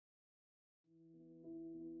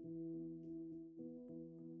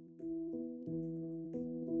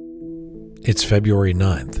It's February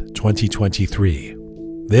 9th, 2023.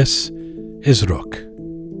 This is Rook.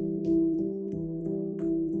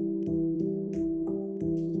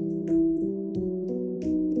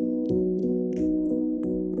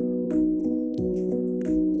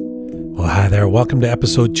 Well, hi there. Welcome to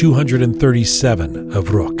episode 237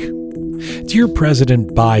 of Rook. Dear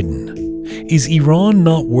President Biden, is Iran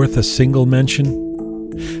not worth a single mention?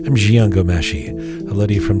 I'm Jian Ghomeshi, a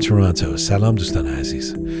lady from Toronto. Salam Dustan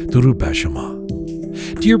Aziz. Durud bar shoma.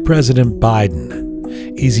 Dear President Biden,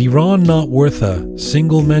 is Iran not worth a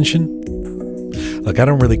single mention? Look, I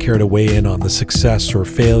don't really care to weigh in on the success or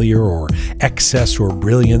failure or excess or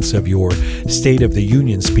brilliance of your State of the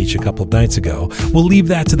Union speech a couple of nights ago. We'll leave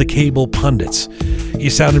that to the cable pundits. You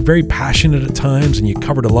sounded very passionate at times and you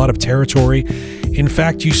covered a lot of territory. In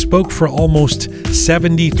fact, you spoke for almost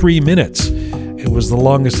 73 minutes. It was the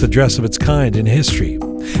longest address of its kind in history.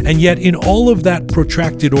 And yet, in all of that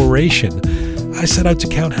protracted oration, I set out to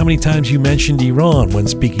count how many times you mentioned Iran when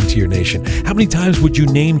speaking to your nation. How many times would you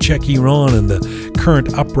name-check Iran and the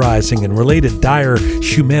current uprising and related dire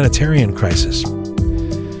humanitarian crisis?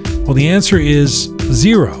 Well, the answer is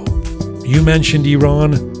 0. You mentioned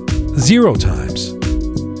Iran 0 times.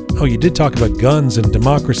 Oh, you did talk about guns and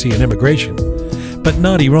democracy and immigration, but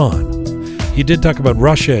not Iran. You did talk about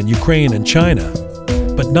Russia and Ukraine and China,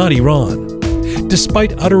 but not Iran.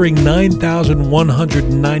 Despite uttering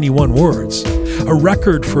 9,191 words, a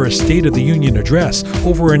record for a State of the Union address,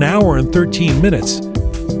 over an hour and 13 minutes,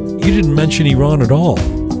 you didn't mention Iran at all.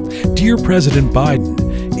 Dear President Biden,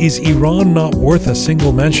 is Iran not worth a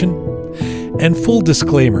single mention? And full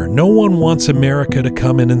disclaimer, no one wants America to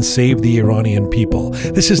come in and save the Iranian people.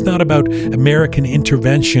 This is not about American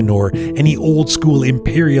intervention or any old-school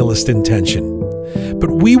imperialist intention.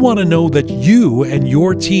 But we want to know that you and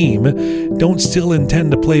your team don't still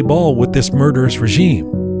intend to play ball with this murderous regime,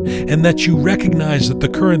 and that you recognize that the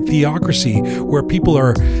current theocracy, where people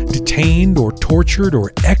are detained or tortured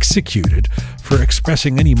or executed for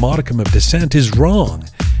expressing any modicum of dissent, is wrong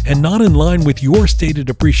and not in line with your stated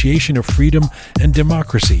appreciation of freedom and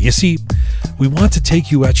democracy. You see, we want to take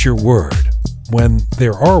you at your word when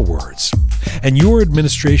there are words. And your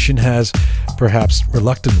administration has, perhaps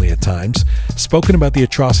reluctantly at times, spoken about the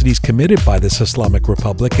atrocities committed by this Islamic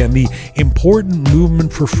Republic and the important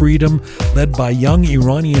movement for freedom led by young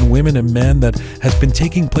Iranian women and men that has been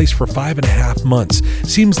taking place for 5.5 months.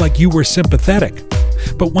 Seems like you were sympathetic.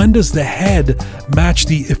 But when does the head match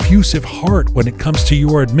the effusive heart when it comes to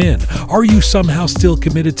your admin? Are you somehow still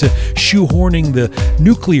committed to shoehorning the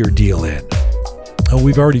nuclear deal in? Oh,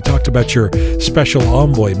 we've already talked about your special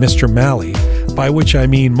envoy, Mr. Mali, by which I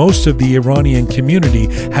mean most of the Iranian community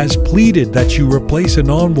has pleaded that you replace an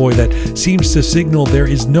envoy that seems to signal there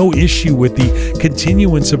is no issue with the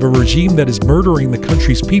continuance of a regime that is murdering the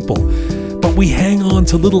country's people. But we hang on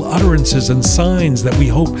to little utterances and signs that we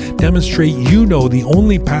hope demonstrate you know the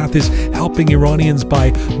only path is helping Iranians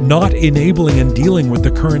by not enabling and dealing with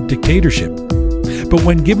the current dictatorship. But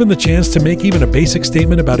when given the chance to make even a basic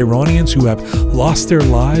statement about Iranians who have lost their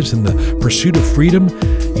lives in the pursuit of freedom,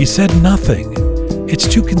 you said nothing. It's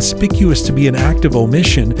too conspicuous to be an act of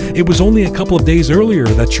omission. It was only a couple of days earlier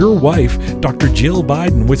that your wife, Dr. Jill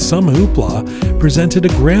Biden, with some hoopla, presented a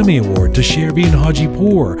Grammy Award to Shervin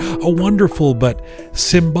Hajipour, a wonderful but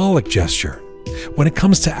symbolic gesture. When it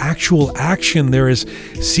comes to actual action, there is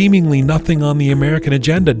seemingly nothing on the American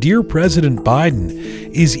agenda. Dear President Biden,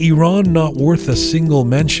 is Iran not worth a single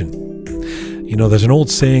mention? You know, there's an old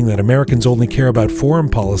saying that Americans only care about foreign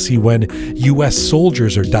policy when U.S.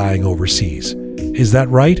 soldiers are dying overseas. Is that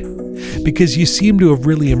right? Because you seem to have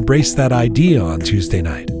really embraced that idea on Tuesday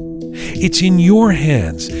night. It's in your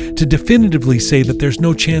hands to definitively say that there's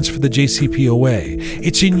no chance for the JCPOA.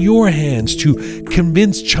 It's in your hands to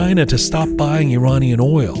convince China to stop buying Iranian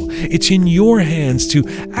oil. It's in your hands to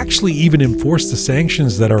actually even enforce the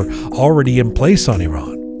sanctions that are already in place on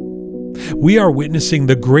Iran. We are witnessing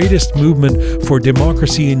the greatest movement for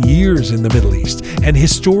democracy in years in the Middle East, an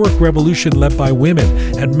historic revolution led by women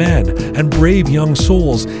and men and brave young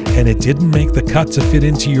souls, and it didn't make the cut to fit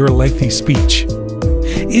into your lengthy speech.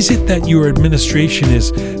 Is it that your administration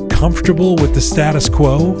is comfortable with the status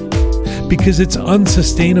quo? Because it's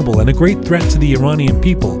unsustainable and a great threat to the Iranian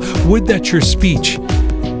people. Would that your speech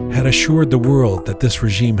had assured the world that this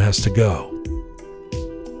regime has to go.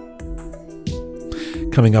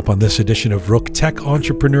 Coming up on this edition of Rook, tech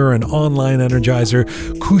entrepreneur and online energizer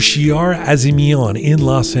Kushiar Azimian in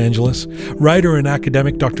Los Angeles, writer and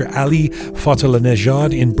academic Dr. Ali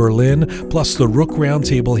Fatalanejad in Berlin, plus the Rook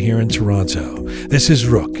Roundtable here in Toronto. This is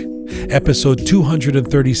Rook, episode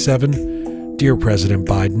 237. Dear President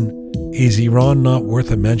Biden, is Iran not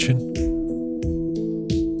worth a mention?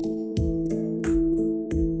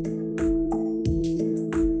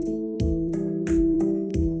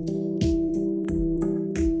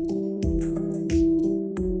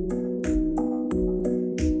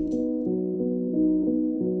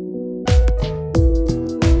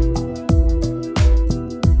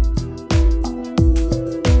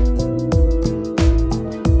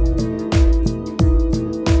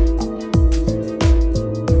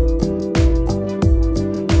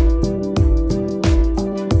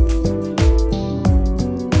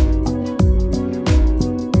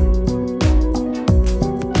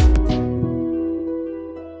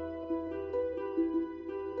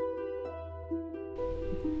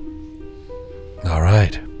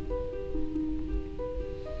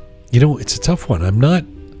 It's a tough one. I'm not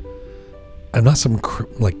some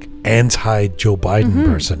like anti Joe Biden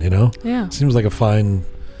person. Yeah. Seems like a fine.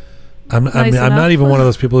 I'm Nice not enough. even one of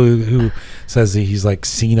those people who says that he's like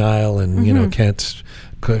senile and can't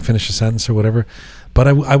finish a sentence or whatever. But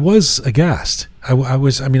I was aghast.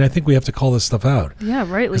 I think we have to call this stuff out. Yeah,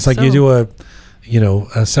 rightly. It's like so. you do a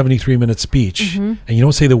 73-minute speech and you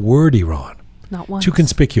don't say the word Iran. Not once. Too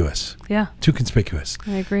conspicuous. Yeah, Too conspicuous.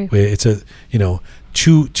 I agree. It's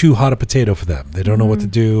too hot a potato for them. They don't know what to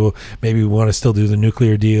do. Maybe we want to still do the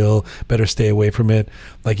nuclear deal. Better stay away from it.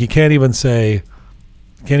 Like you can't even throw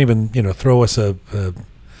us I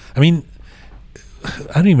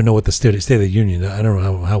don't even know what the State of the Union. I don't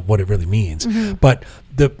know what it really means. But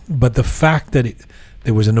the fact that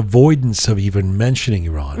there was an avoidance of even mentioning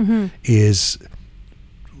Iran is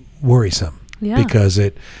worrisome. Yeah. Because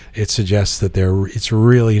it suggests that it's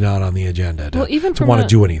really not on the agenda to want to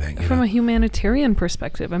do anything. From a humanitarian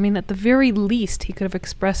perspective, I mean, at the very least, he could have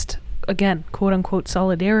expressed, again, quote unquote,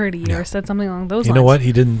 solidarity or said something along those lines. You know what?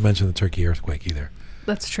 He didn't mention the Turkey earthquake either.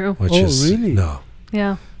 That's true. Really? No.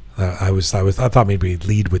 Yeah. I thought maybe he'd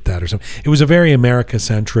lead with that or something. It was a very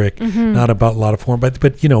America-centric, not about a lot of foreign, but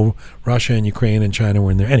Russia and Ukraine and China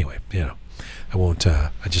were in there anyway. I won't. I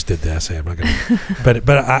just did the essay. I'm not gonna. But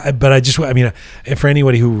for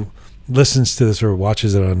anybody who listens to this or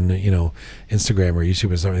watches it on Instagram or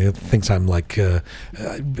YouTube or something, thinks I'm like,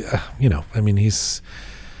 he's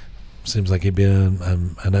seems like he'd be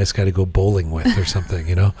a nice guy to go bowling with or something,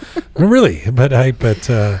 Really,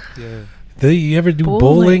 Yeah. Do you ever do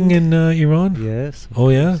bowling in Iran? Yes. Oh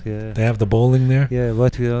yeah? Yeah. They have the bowling there? Yeah,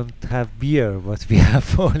 but we don't have beer, but we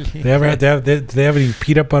have bowling. Do they have any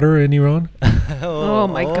peanut butter in Iran? Oh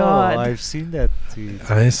my God. I've seen that tweet.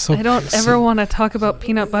 I don't ever want to talk about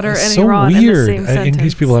peanut butter it's in so Iran weird. in the same sentence. In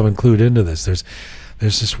case people haven't clued into this, there's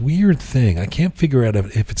this weird thing. I can't figure out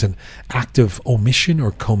if it's an act of omission or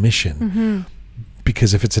commission.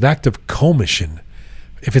 Because if it's an act of commission,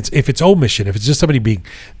 if it's omission, if it's just somebody being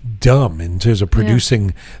dumb in terms of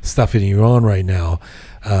producing stuff in Iran right now,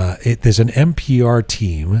 there's an NPR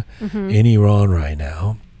team in Iran right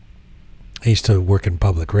now. I used to work in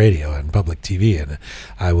public radio and public TV, and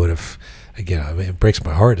I would have, again, it breaks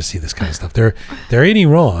my heart to see this kind of stuff. They're in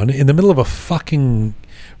Iran in the middle of a fucking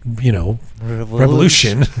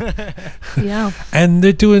revolution. Yeah. And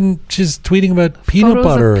they're just tweeting about peanut Photos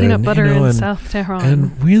butter of peanut and butter in and, South Tehran.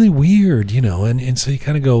 and really weird, and so you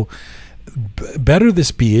kind of go, better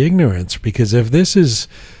this be ignorance, because if this is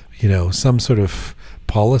some sort of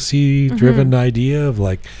policy driven idea of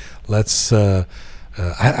like, let's I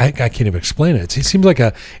can't even explain it. It seems like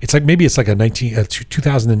maybe it's like a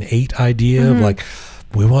 2008 idea of like,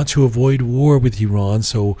 we want to avoid war with Iran,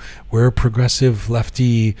 so we're progressive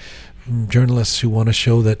lefty journalists who want to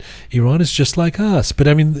show that Iran is just like us. But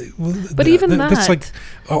I mean, that's like,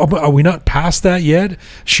 are we not past that yet?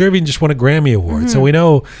 Shervin just won a Grammy Award, so we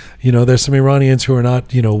know, there's some Iranians who are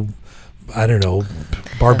not, I don't know,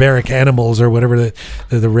 barbaric animals or whatever the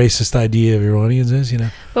racist idea of Iranians is,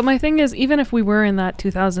 But my thing is, even if we were in that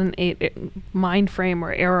 2008 mind frame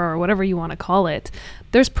or era or whatever you want to call it,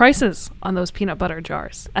 there's prices on those peanut butter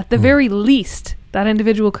jars. At the very least, that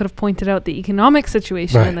individual could have pointed out the economic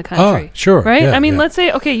situation in the country. Oh, sure. Right? Yeah, I mean, let's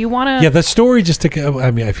say, okay, you want to... Yeah, the story just took...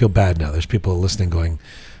 I feel bad now. There's people listening going...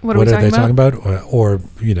 What are they talking about? Or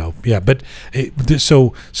yeah. But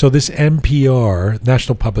so this NPR,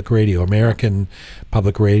 National Public Radio, American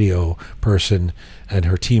Public Radio person and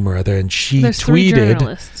her team are there, and she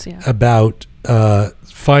tweeted about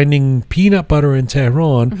finding peanut butter in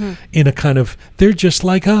Tehran in a kind of, they're just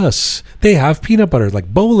like us. They have peanut butter,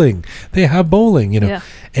 like bowling. They have bowling, Yeah.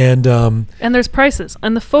 And there's prices.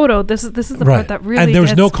 And the photo, this is the part that really and there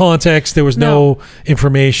was no context, there was no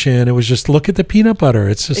information. It was just, look at the peanut butter.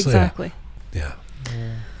 It's just exactly. Yeah.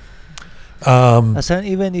 Hassan,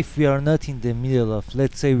 even if we are not in the middle of,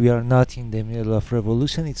 let's say we are not in the middle of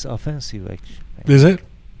revolution, it's offensive actually. Is it?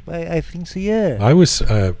 I think so, yeah. I was,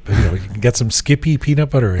 you can get some Skippy peanut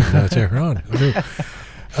butter in Tehran.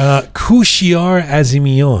 Kushiar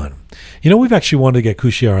Azimian. We've actually wanted to get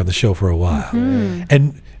Kushiar on the show for a while.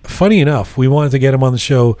 And funny enough, we wanted to get him on the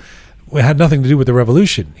show. It had nothing to do with the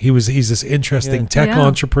revolution. He's this interesting tech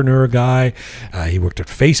entrepreneur guy. He worked at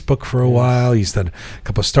Facebook for a while. He's done a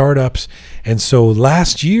couple of startups. And so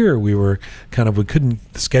last year the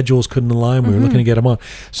schedules couldn't align. We were looking to get him on.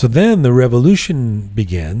 So then the revolution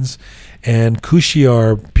begins, and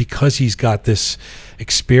Kushiar, because he's got this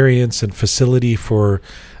experience and facility for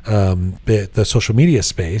the social media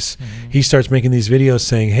space, he starts making these videos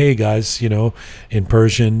saying, hey guys, in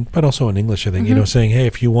Persian, but also in English, I think, saying, hey,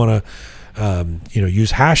 if you want to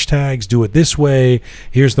use hashtags, do it this way.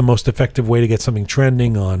 Here's the most effective way to get something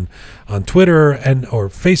trending on Twitter or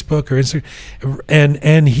Facebook or Instagram.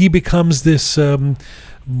 And he becomes this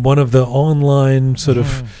one of the online sort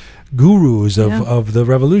of gurus of the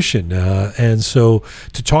revolution. And so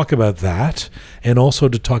to talk about that, and also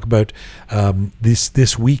to talk about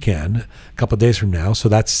this weekend, a couple of days from now, so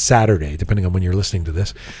that's Saturday, depending on when you're listening to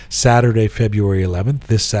this, Saturday, February 11th,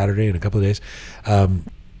 this Saturday in a couple of days,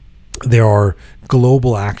 there are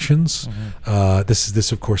global actions.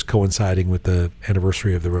 This of course, coinciding with the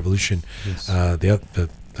anniversary of the revolution, the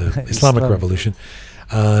Islamic Revolution.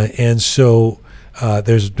 And so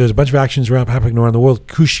there's a bunch of actions happening around the world.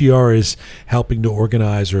 Kushiar is helping to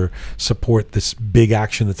organize or support this big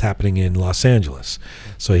action that's happening in Los Angeles.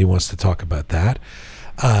 So he wants to talk about that.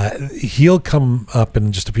 He'll come up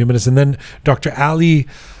in just a few minutes. And then Dr. Ali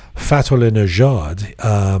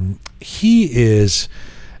Fatollah-Nejad, he is...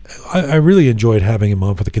 I really enjoyed having him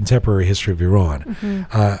on for the contemporary history of Iran.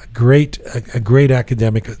 A great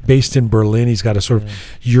academic based in Berlin. He's got a sort of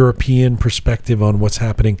European perspective on what's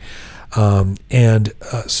happening.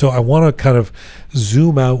 So I want to kind of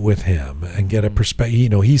zoom out with him and get a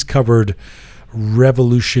perspective. He's covered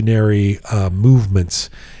revolutionary movements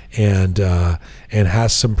and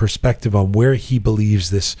has some perspective on where he believes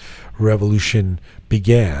this revolution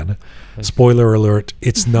began. Spoiler alert,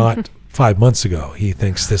 it's not 5 months ago. He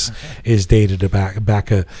thinks this is dated back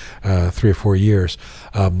 3 or 4 years.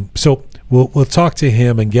 So we'll talk to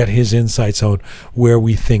him and get his insights on where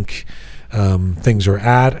we think things are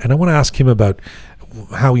at, and I want to ask him about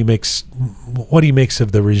what he makes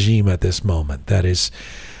of the regime at this moment. That is,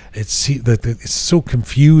 it's so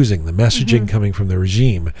confusing, the messaging coming from the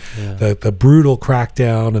regime, the brutal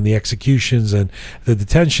crackdown and the executions and the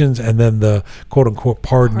detentions, and then the quote unquote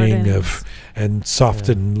pardoning and soft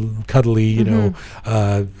and cuddly,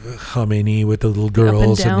 Khamenei with the little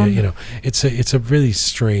girls, and it's a really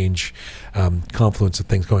strange confluence of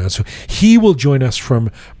things going on. So he will join us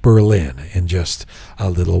from Berlin in just a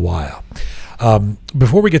little while.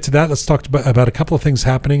 Before we get to that, let's talk about a couple of things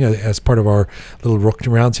happening as part of our little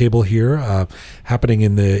roundtable here, happening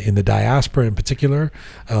in the diaspora in particular,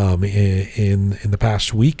 in the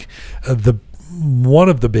past week. One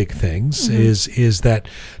of the big things is that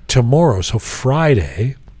tomorrow, so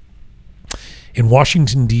Friday, in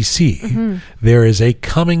Washington D.C., there is a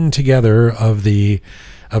coming together of 8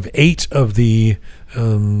 of the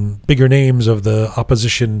bigger names of the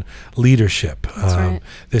opposition leadership. That's right.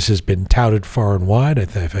 This has been touted far and wide.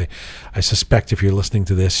 I suspect if you're listening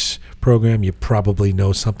to this program, you probably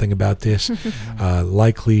know something about this,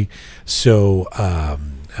 likely. So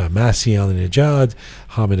Masih Alinejad,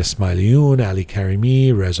 Hamid Ismailion, Ali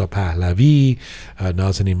Karimi, Reza Pahlavi,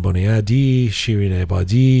 Nazanin Boniadi, Shirin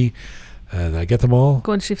Ebadi. Did I get them all?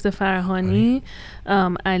 Golshifteh Farahani,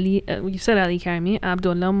 Ali. You said Ali Karimi,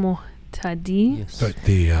 Abdullah Muhtadi. Yes.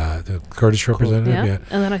 The Kurdish representative. Yeah.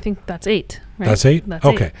 And then I think that's 8. Right? That's 8. That's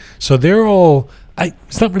okay. 8. So they're all.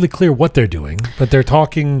 It's not really clear what they're doing, but they're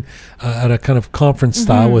talking at a kind of conference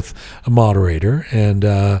style with a moderator, and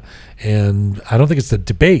I don't think it's a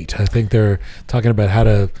debate. I think they're talking about how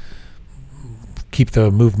to keep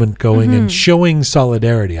the movement going and showing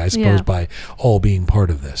solidarity, I suppose, by all being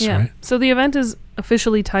part of this, right? So the event is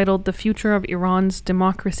officially titled the Future of Iran's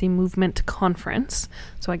Democracy Movement Conference.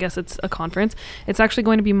 So I guess it's a conference. It's actually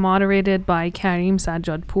going to be moderated by Karim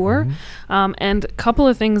Sajjadpour. And a couple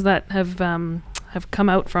of things that have come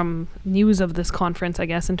out from news of this conference, I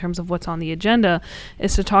guess, in terms of what's on the agenda,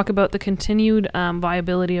 is to talk about the continued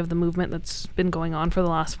viability of the movement that's been going on for the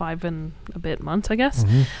last 5 and a bit months, I guess.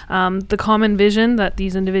 The common vision that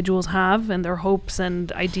these individuals have and their hopes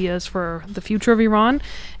and ideas for the future of Iran,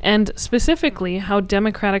 and specifically how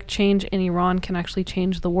democratic change in Iran can actually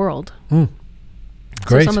change the world.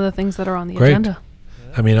 Great. So some of the things that are on the agenda.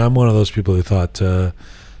 I mean, I'm one of those people who thought,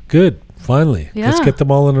 good, finally, let's get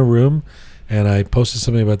them all in a room. And I posted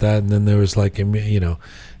something about that, and then there was like,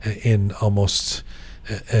 in almost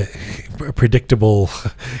predictable,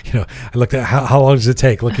 I looked at how long does it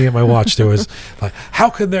take? Looking at my watch, there was like, how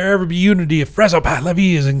can there ever be unity if Reza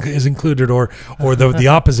Pahlavi is included, or the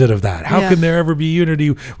opposite of that? How can there ever be unity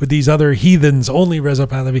with these other heathens? Only Reza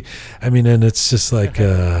Pahlavi. I mean, and it's just like,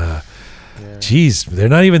 geez, they're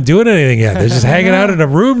not even doing anything yet. They're just hanging out in a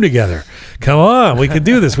room together. Come on, we can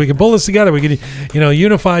do this. We can pull this together. We can,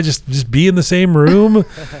 unify, just be in the same room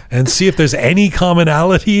and see if there's any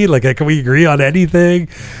commonality. Like, can we agree on anything?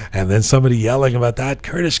 And then somebody yelling about that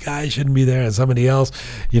Kurdish guy shouldn't be there, and somebody else,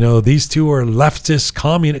 these two are leftist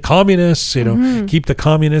communists, keep the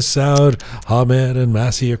communists out. Ahmed and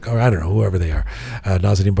Masih, or I don't know, whoever they are.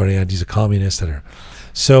 Nazanin Boniadi's a communist.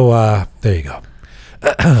 So there you go.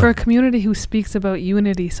 For a community who speaks about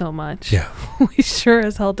unity so much, Yeah. we sure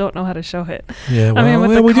as hell don't know how to show it. Yeah, I mean,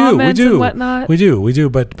 with the comments and whatnot. We do,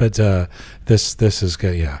 but this is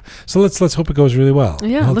good, yeah. So let's hope it goes really well.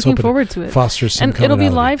 Yeah, Let's looking hope forward to it. Fosters some And it'll be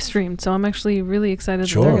commonality. live streamed, so I'm actually really excited that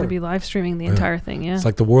they're Sure. going to be live streaming the entire thing. Yeah. It's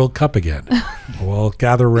like the World Cup again. We'll all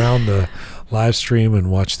gather around the live stream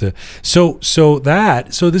and watch the. So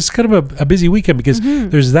this is kind of a busy weekend because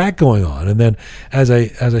there's that going on, and then as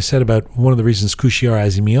I said about one of the reasons Kushiar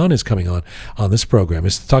Azimian is coming on this program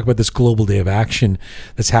is to talk about this global day of action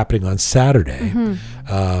that's happening on Saturday.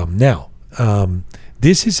 Now,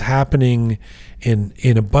 this is happening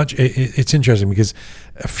in a bunch. It's interesting because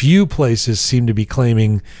a few places seem to be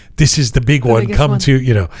claiming this is the big one. biggest Come one.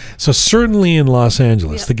 to, so certainly in Los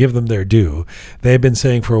Angeles, Yep. to give them their due, they've been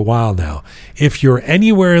saying for a while now, if you're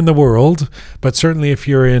anywhere in the world, but certainly if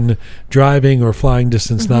you're in driving or flying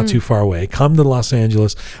distance not too far away, come to Los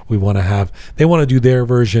Angeles. They want to do their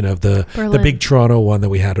version of the Berlin. big Toronto one that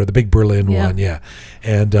we had, or the big Berlin Yeah. one. Yeah.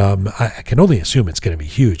 And I can only assume it's going to be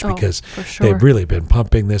huge Oh, because for sure. they've really been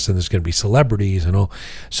pumping this, and there's going to be celebrities and all.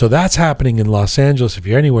 So that's happening in Los Angeles. If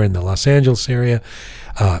you're anywhere in the Los Angeles area,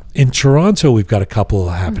 in Toronto, we've got a couple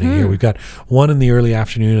happening here. We've got one in the early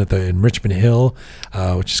afternoon in Richmond Hill,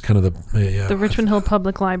 which is kind of the Richmond Hill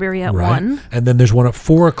Public Library at right. 1. And then there's one at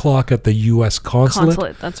 4:00 at the U.S.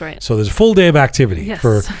 Consulate, that's right. So there's a full day of activity Yes.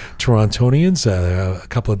 for Torontonians, a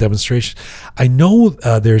couple of demonstrations. I know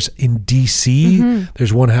there's in D.C.,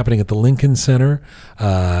 there's one happening at the Lincoln Center,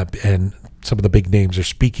 and some of the big names are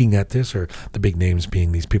speaking at this, or the big names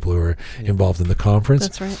being these people who are involved in the conference.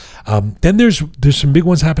 That's right. Then there's some big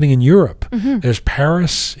ones happening in Europe. There's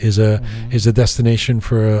Paris is a destination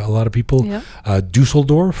for a lot of people. Yep.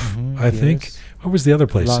 Dusseldorf, I think. Yes. What was the other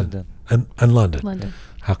place? London. And London. London.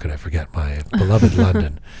 How could I forget my beloved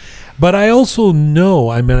London? But I also know,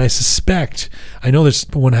 I know there's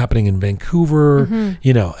one happening in Vancouver,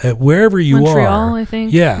 wherever you Montreal, are. I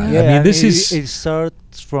think. Yeah. Yeah. I mean, and this is. it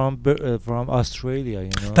starts from Australia,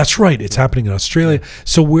 That's right. It's happening in Australia.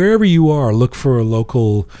 So wherever you are, look for a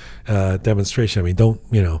local demonstration. I mean, don't,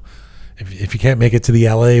 if you can't make it to the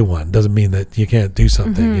LA one, doesn't mean that you can't do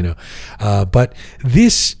something, but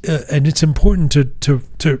this, and it's important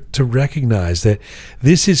to recognize that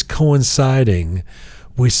this is coinciding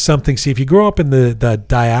with something. See, if you grow up in the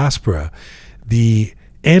diaspora, the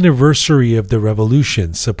anniversary of the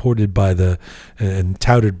revolution supported by and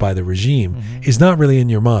touted by the regime is not really in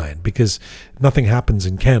your mind, because nothing happens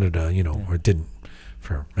in Canada, or it didn't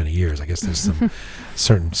for many years. I guess there's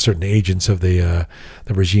some certain agents of the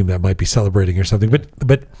regime that might be celebrating or something.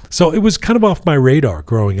 But so it was kind of off my radar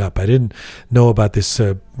growing up. I didn't know about this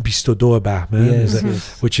Bistodoa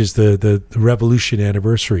Yes. which is the revolution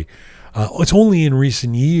anniversary. It's only in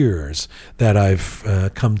recent years that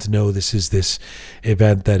I've come to know this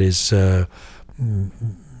event that is,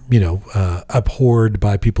 abhorred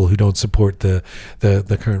by people who don't support the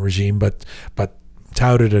current regime, but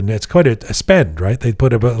touted, and it's quite a spend, right? They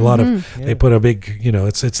put a lot of, they put a big,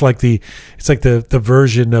 it's like the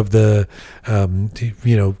version of the,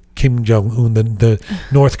 Kim Jong Un, the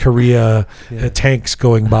North Korea tanks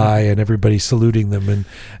going by and everybody saluting them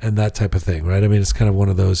and that type of thing, right? I mean, it's kind of one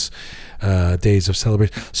of those days of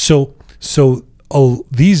celebration. So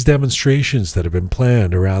these demonstrations that have been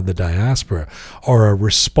planned around the diaspora are a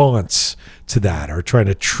response to that, or trying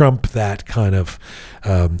to trump that kind of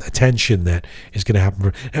attention that is going to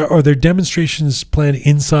happen. Are there demonstrations planned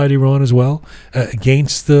inside Iran as well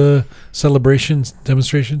against the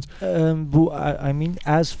demonstrations? I mean,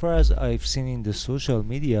 as far as I've seen in the social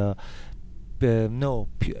media, no.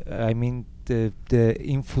 I mean, the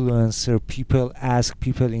influencer people ask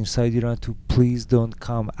people inside Iran to please don't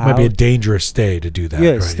come out. Might be a dangerous day to do that.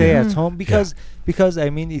 Yeah, right? stay at home, because I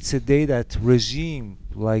mean, it's a day that regime,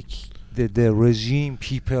 like the regime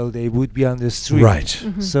people, they would be on the street, Right.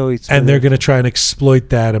 So it's And they're going to try and exploit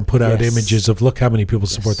that and put out Yes. images of, look how many people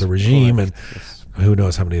support the regime, and who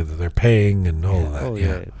knows how many that they're paying and all of that. Oh,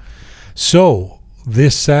 yeah. So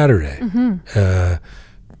this Saturday,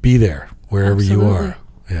 be there wherever you are.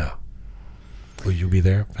 Yeah. Will you be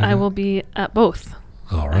there? I will be at both.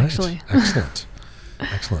 All right. actually. Excellent.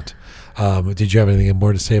 Excellent. Did you have anything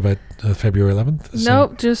more to say about February 11th?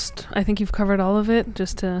 Nope, just I think you've covered all of it.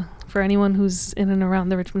 Just for anyone who's in and around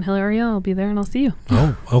the Richmond Hill area, I'll be there and I'll see you.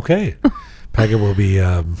 Oh, okay. Paget will be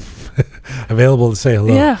available to say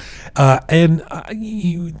hello. Yeah. And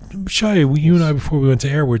Shai, you and I, before we went to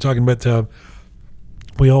air, we were talking about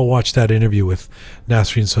we all watched that interview with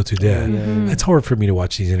Nasreen Sotoudeh. It's hard for me to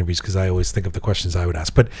watch these interviews because I always think of the questions I would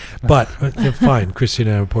ask. But fine, Christian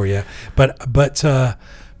Amanpour, yeah. But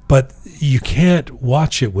but you can't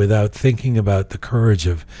watch it without thinking about the courage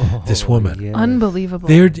of this woman. yes. Unbelievable.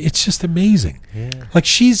 It's just amazing. Yeah. Like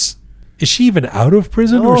is she even out of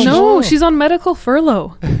prison? No, Or she's, No, she's on medical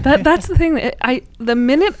furlough. That's the thing. The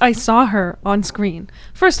minute I saw her on screen,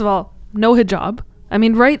 first of all, no hijab. I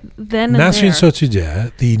mean, right then and Nasrin there.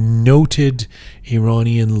 Sotoudeh, the noted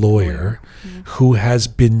Iranian lawyer who has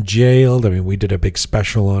been jailed. I mean, we did a big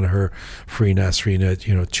special on her, Free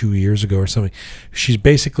Nasrin, 2 years ago or something. She's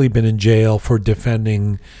basically been in jail for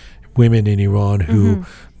defending women in Iran who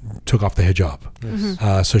took off the hijab.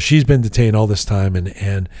 Yes. So she's been detained all this time, and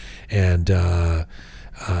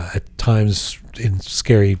at times in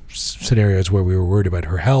scary scenarios where we were worried about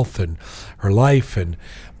her health and her life, and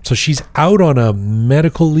so she's out on a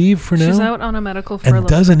medical leave for now. She's out on a medical furlough. and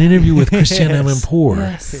does an interview with Christiane Yes. Amanpour.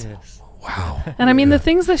 Yes. Yes. Wow. And I mean, the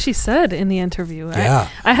things that she said in the interview, Yeah.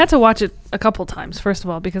 I had to watch it a couple times, first of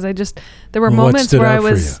all, because there were What moments stood where I out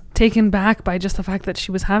for was you? taken back by just the fact that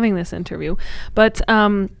she was having this interview. But,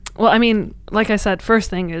 well, I mean, like I said, first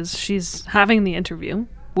thing is she's having the interview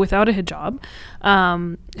without a hijab.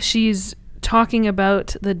 She's talking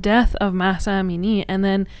about the death of Mahsa Amini and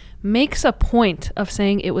then makes a point of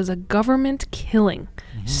saying it was a government killing.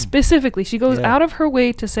 Specifically, she goes Yeah. out of her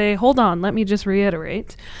way to say, hold on, let me just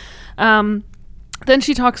reiterate. Then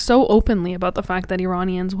she talks so openly about the fact that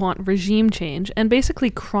Iranians want regime change and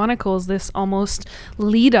basically chronicles this almost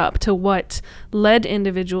lead up to what led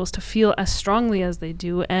individuals to feel as strongly as they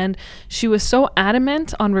do. And she was so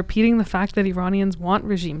adamant on repeating the fact that Iranians want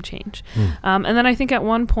regime change. And then I think at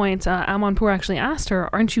one point, Amanpour actually asked her,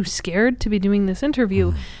 aren't you scared to be doing this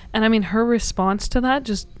interview? And I mean, her response to that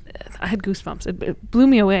I had goosebumps. It blew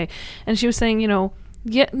me away. And she was saying,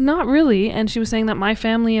 yeah, not really. And she was saying that my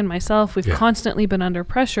family and myself, we've constantly been under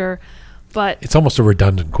pressure, but It's almost a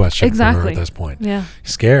redundant question for her Exactly. at this point. yeah,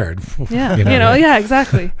 Scared. yeah, You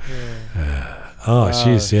exactly. Oh, Wow.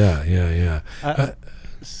 she's, yeah.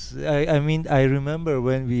 I mean, I remember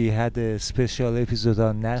when we had a special episode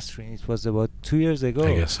on Nasrin. It was about 2 years ago.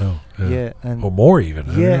 I guess so. Yeah, and Or more even. I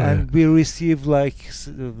don't know. yeah, and we received like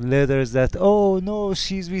letters that, oh no,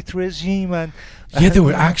 she's with regime, and Yeah, there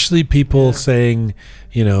were actually people Yeah. saying,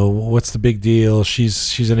 what's the big deal?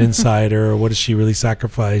 She's an insider. What has she really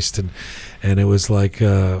sacrificed? And it was like,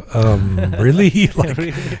 really, like,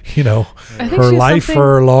 Really? I think her she's life, something-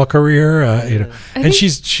 her law career, I and think-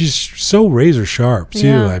 she's so razor sharp too.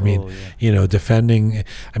 Yeah. I mean, Oh, defending.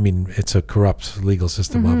 I mean, it's a corrupt legal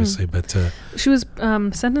system, obviously, but She was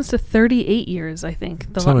sentenced to 38 years, I think.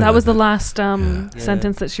 Something That like was the that. last Yeah.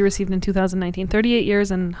 sentence that she received in 2019. 38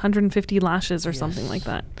 years and 150 lashes or something like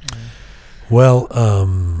that. well,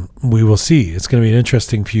 we will see. It's going to be an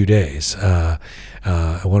interesting few days. I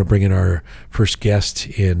want to bring in our first guest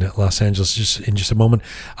in Los Angeles in just a moment.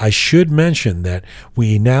 I should mention that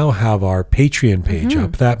we now have our Patreon page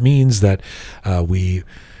up. That means that we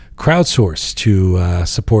crowdsource to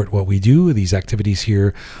support what we do, these activities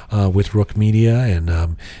here with Rook Media,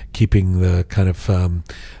 and keeping the kind of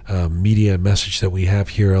media message that we have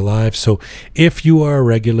here alive. So if you are a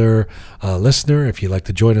regular listener, if you like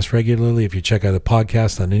to join us regularly, if you check out the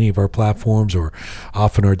podcast on any of our platforms or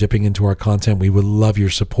often are dipping into our content, we would love your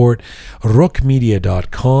support.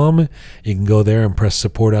 rookmedia.com. You can go there and press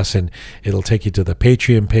support us, and it'll take you to the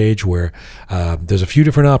Patreon page where there's a few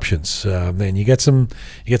different options, and you get some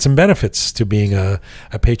benefits to being a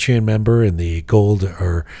Patreon member in the gold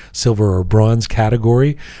or silver or bronze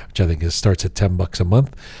category, which I think starts at $10 a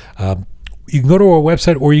month. You can go to our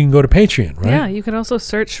website or you can go to Patreon, right? Yeah, you could also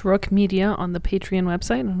search Rook Media on the Patreon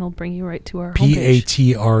website and it'll bring you right to our homepage.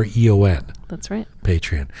 Patreon. That's right.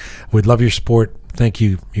 Patreon. We'd love your support. Thank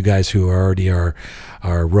you, you guys who are already our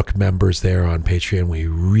Rook members there on Patreon. We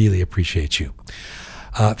really appreciate you.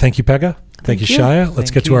 Thank you, Pega. Thank you, Shaya. Let's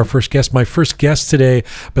Thank get to you. our first guest. My first guest today,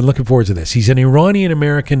 I've been looking forward to this. He's an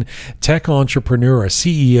Iranian-American tech entrepreneur, a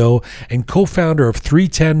CEO, and co-founder of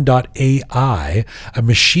 310.ai, a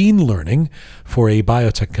machine learning for a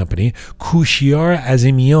biotech company. Kushiar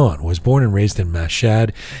Azimian was born and raised in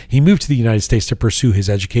Mashhad. He moved to the United States to pursue his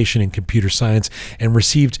education in computer science and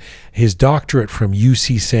received his doctorate from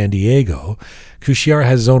UC San Diego. Kushiar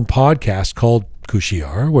has his own podcast called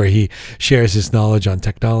Kushiar, where he shares his knowledge on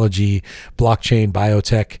technology, blockchain,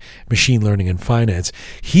 biotech, machine learning, and finance.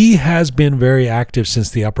 He has been very active since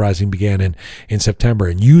the uprising began in September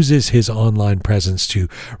and uses his online presence to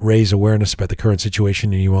raise awareness about the current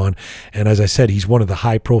situation in Iran. And as I said, he's one of the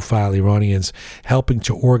high-profile Iranians helping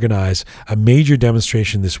to organize a major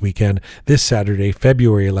demonstration this weekend, this Saturday,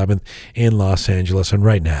 February 11th, in Los Angeles. And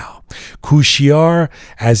right now, Kushiar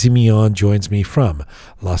Azimian joins me from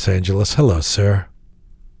Los Angeles. Hello, sir.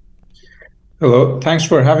 Hello, thanks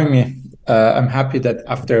for having me. I'm happy that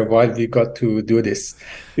after a while we got to do this.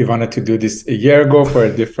 We wanted to do this a year ago for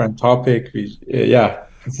a different topic. Yeah,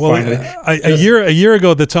 Well, finally. a Just year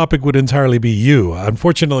ago, the topic would entirely be you.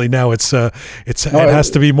 Unfortunately, now it has no,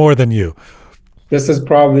 to be more than you. this is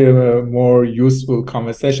probably a more useful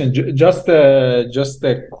conversation. Just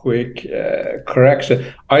a quick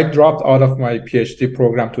correction. I dropped out of my PhD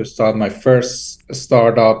program to start my first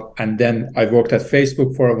startup, and then I worked at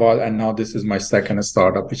Facebook for a while, and now this is my second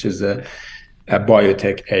startup, which is a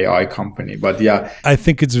biotech AI company. But yeah, I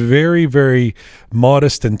think it's very, very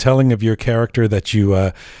modest and telling of your character that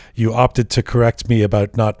you opted to correct me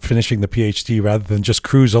about not finishing the PhD rather than just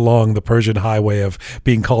cruise along the Persian highway of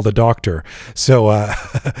being called a doctor. So,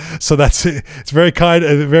 so it's very kind,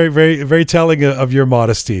 very, very, very telling of your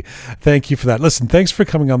modesty. Thank you for that. Listen, thanks for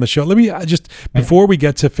coming on the show. Let me just before we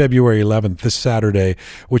get to February 11th, this Saturday,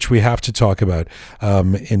 which we have to talk about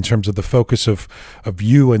in terms of the focus of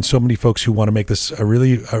you and so many folks who want to make this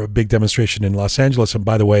a big demonstration in Los Angeles. And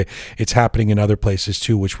by the way, it's happening in other places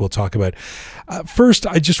too, which we'll talk about. First,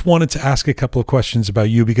 I just wanted to ask a couple of questions about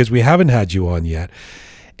you because we haven't had you on yet.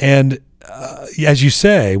 And as you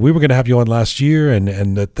say, we were going to have you on last year, and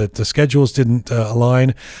the schedules didn't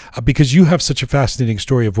align because you have such a fascinating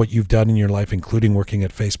story of what you've done in your life, including working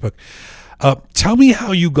at Facebook. Tell me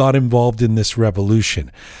how you got involved in this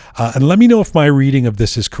revolution, and let me know if my reading of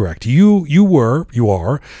this is correct. You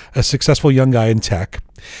are a successful young guy in tech,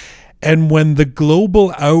 and when the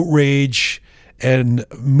global outrage and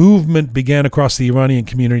movement began across the Iranian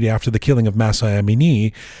community after the killing of Mahsa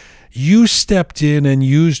Amini, you stepped in and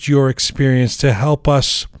used your experience to help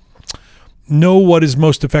us know what is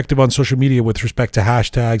most effective on social media with respect to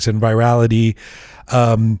hashtags and virality.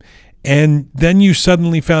 And then you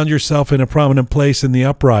suddenly found yourself in a prominent place in the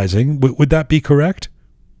uprising. Would that be correct?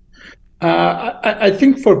 I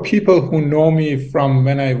think for people who know me from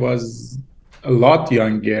when I was a lot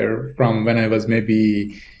younger, from when I was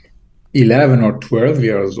maybe 11 or 12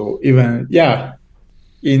 years old, even, yeah,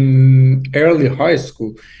 in early high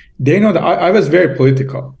school, they know that I was very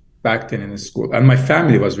political back then in school, and my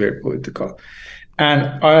family was very political.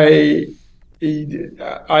 And I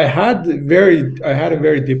had a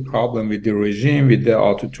very deep problem with the regime, with the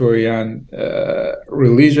authoritarian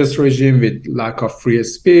religious regime, with lack of free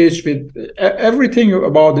speech, with everything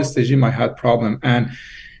about this regime. I had problem, and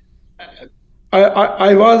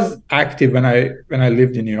I was active when I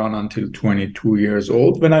lived in Iran until 22 years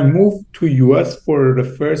old. When I moved to US for the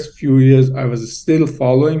first few years, I was still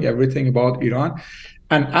following everything about Iran.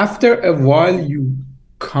 And after a while, you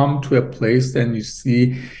come to a place and you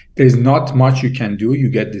see there's not much you can do. You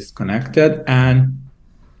get disconnected and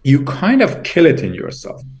you kind of kill it in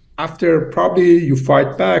yourself. After probably you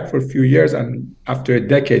fight back for a few years, and after a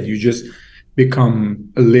decade, you just become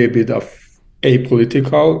a little bit of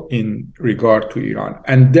apolitical in regard to Iran.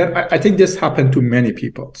 And then I think this happened to many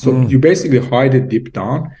people. So you basically hide it deep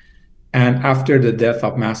down. And after the death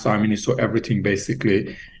of Mahsa Amini, so everything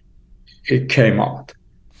basically, it came out.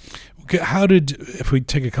 Okay, if we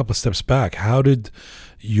take a couple of steps back, how did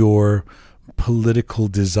your political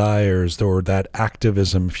desires or that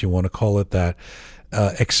activism, if you want to call it that,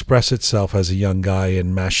 express itself as a young guy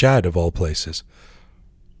in Mashhad of all places?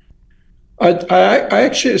 I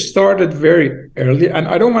actually started very early, and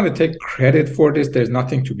I don't want to take credit for this. There's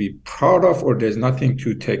nothing to be proud of, or there's nothing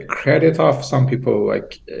to take credit of. Some people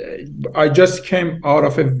I just came out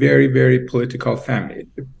of a very, very political family.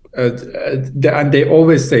 And they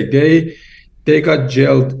always say they got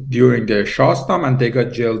jailed during the Shah's time, and they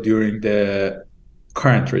got jailed during the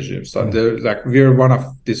current regime. So we're one of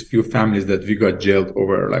these few families that we got jailed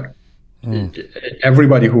over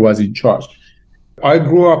everybody who was in charge. I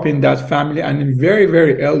grew up in that family, and in very,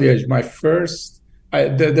 very early age,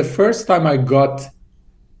 the first time I got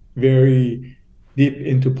very deep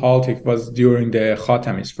into politics was during the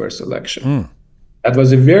Khatami's first election. That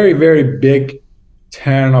was a very, very big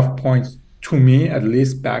turn of points to me, at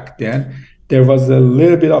least back then. There was a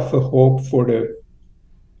little bit of a hope for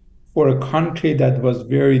a country that was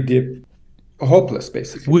very deep, hopeless,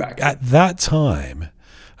 basically. At that time,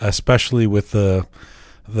 especially with the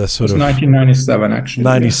sort of 1997, actually.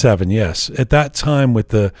 97, yeah. Yes. At that time, with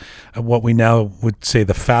the what we now would say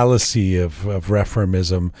the fallacy of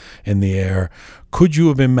reformism in the air, could you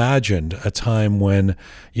have imagined a time when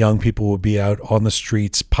young people would be out on the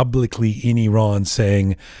streets publicly in Iran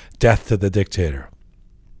saying death to the dictator?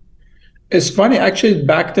 It's funny, actually,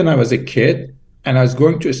 back then I was a kid and I was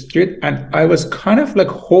going to a street and I was kind of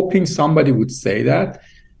hoping somebody would say that,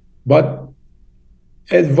 but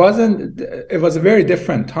it was a very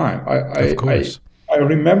different time. Of course. I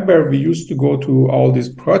remember we used to go to all these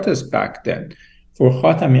protests back then for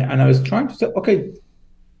Khatami, and I was trying to say, okay,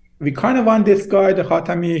 we kind of want this guy, the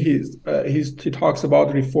Khatami. He talks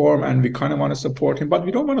about reform, and we kind of want to support him, but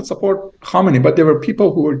we don't want to support Khamenei. But there were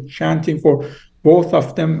people who were chanting for both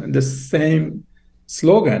of them the same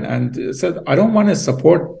slogan, and said, I don't want to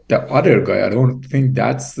support the other guy. I don't think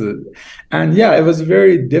that's and yeah, it was a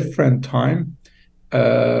very different time.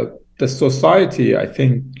 The society, I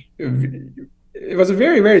think, it was a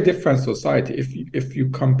very, very different society. If you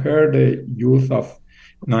compare the youth of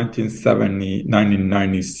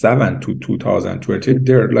 1997 to 2020,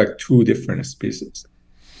 they're like two different species.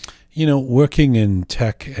 You know, working in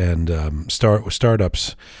tech and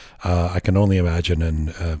startups, I can only imagine,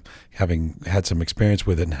 and having had some experience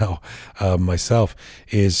with it now myself,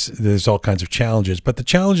 is there's all kinds of challenges. But the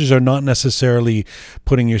challenges are not necessarily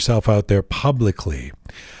putting yourself out there publicly.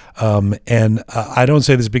 And I don't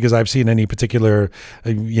say this because I've seen any particular,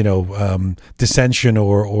 dissension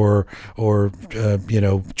or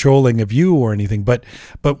trolling of you or anything. But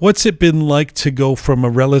what's it been like to go from a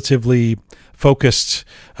relatively focused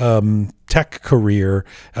tech career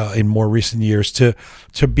in more recent years to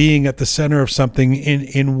being at the center of something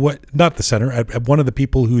in what, not the center, at one of the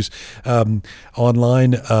people who's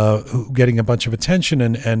online, getting a bunch of attention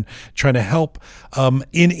and trying to help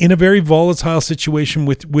in a very volatile situation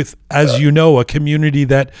with, as you know, a community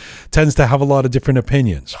that tends to have a lot of different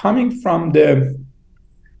opinions. Coming from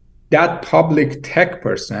that public tech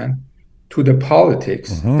person to the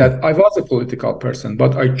politics, that I was a political person,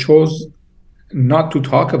 but I chose not to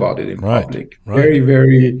talk about it in public, very,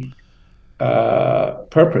 very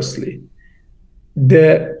purposely.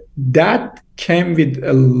 That came with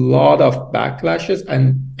a lot of backlashes,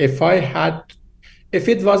 and if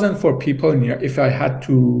it wasn't for people in here, if I had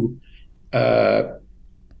to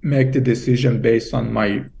make the decision based on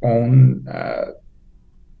my own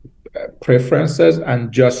preferences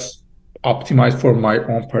and just optimize for my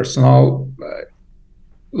own personal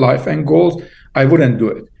life and goals, I wouldn't do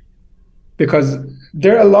it. Because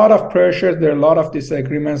there are a lot of pressures, there are a lot of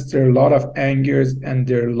disagreements, there are a lot of angers, and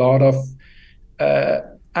there are a lot of,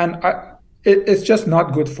 it's just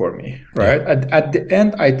not good for me, right? Yeah. At the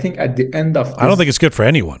end, I think at the end of this, I don't think it's good for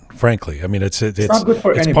anyone, frankly. I mean, it's not good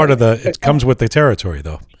for anyone. Part of it comes with the territory,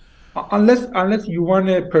 though. Unless you want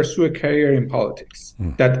to pursue a career in politics,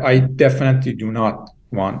 that I definitely do not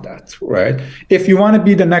want that, right? If you want to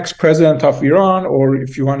be the next president of Iran, or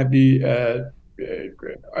if you want to be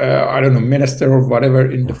minister or whatever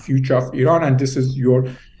in the future of Iran, and this is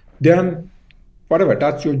then whatever,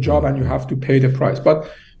 that's your job and you have to pay the price. But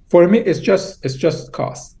for me, it's just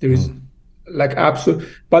cost. There is like absolute,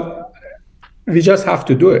 but we just have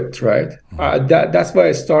to do it, right? That's why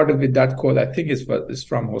I started with that quote. I think it's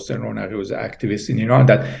from Hossein Rounaqi, who's an activist in Iran,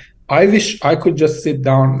 that I wish I could just sit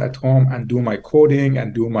down at home and do my coding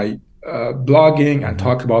and do my blogging and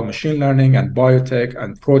talk about machine learning and biotech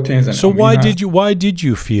and proteins. And so why did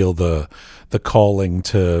you feel the calling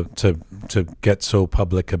to get so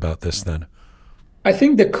public about this then? I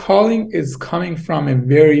think the calling is coming from a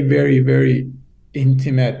very, very, very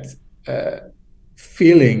intimate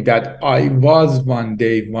feeling that I was one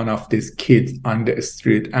day one of these kids on the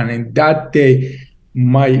street, and in that day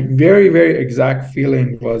my very, very exact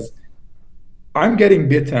feeling was, I'm getting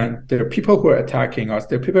bitten. There are people who are attacking us.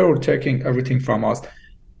 There are people who are taking everything from us.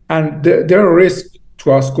 And there are risks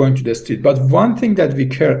to us going to the street. But one thing that we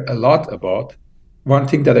care a lot about, one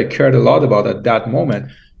thing that I cared a lot about at that moment,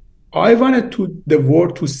 I wanted the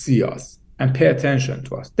world to see us and pay attention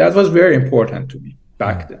to us. That was very important to me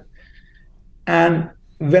back then. And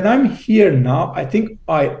when I'm here now, I think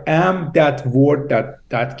I am that word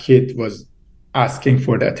that kid was asking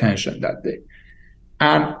for the attention that day.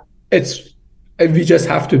 And we just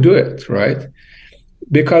have to do it, right?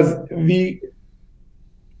 Because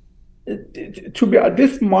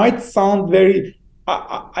this might sound very,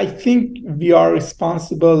 I think we are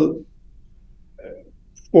responsible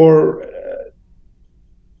for,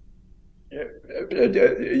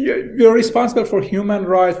 you're responsible for human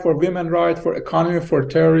rights, for women's rights, for economy, for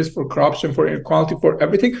terrorism, for corruption, for inequality, for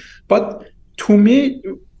everything. But to me,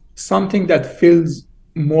 something that feels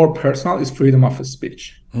more personal is freedom of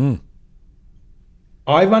speech.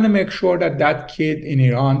 I want to make sure that kid in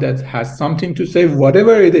Iran that has something to say,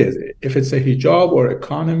 whatever it is, if it's a hijab or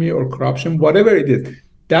economy or corruption, whatever it is,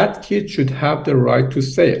 that kid should have the right to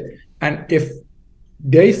say it. And if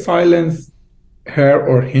they silence her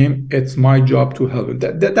or him, it's my job to help him.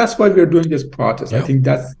 That's why we're doing this protest. Yeah. I think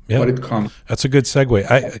that's Yeah. what it comes. That's a good segue.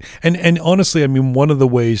 And honestly, I mean, one of the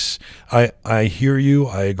ways I hear you,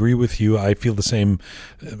 I agree with you. I feel the same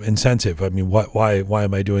incentive. I mean, why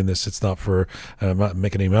am I doing this? It's not for I'm not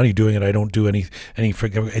making any money doing it. I don't do any.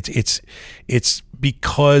 It's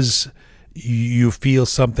because you feel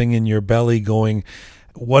something in your belly going,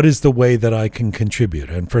 what is the way that I can contribute?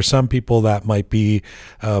 And for some people that might be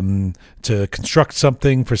to construct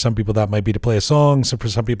something. For some people that might be to play a song. So for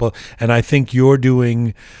some people, and I think you're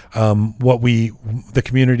doing what the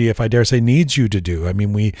community, if I dare say, needs you to do. I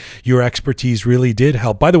mean, your expertise really did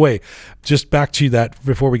help. By the way, just back to that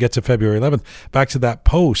before we get to February 11th, back to that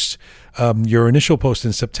post, your initial post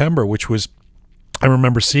in September, which was, I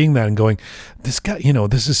remember seeing that and going, this guy,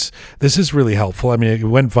 this is really helpful. I mean, it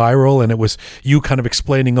went viral, and it was you kind of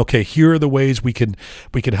explaining, okay, here are the ways we can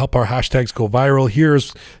help our hashtags go viral.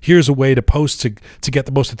 Here's a way to post to get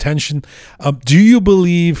the most attention. Do you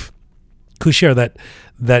believe, Kouchner,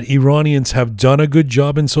 that Iranians have done a good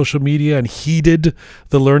job in social media and heeded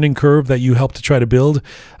the learning curve that you helped to try to build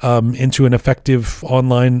into an effective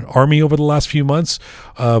online army over the last few months?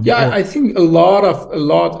 I think a lot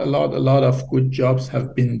of good jobs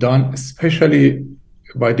have been done, especially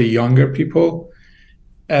by the younger people.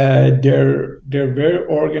 They're very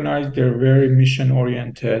organized, they're very mission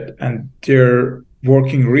oriented, and they're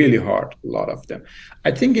working really hard, a lot of them.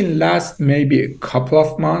 I think in last maybe a couple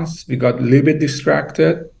of months, we got a little bit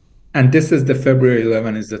distracted. And this is the February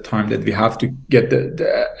 11 is the time that we have to get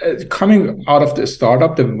coming out of the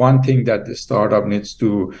startup. The one thing that the startup needs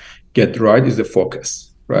to get right is the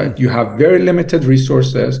focus, right? You have very limited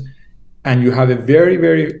resources, and you have a very,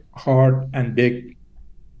 very hard and big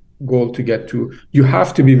goal to get to. You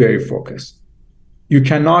have to be very focused. You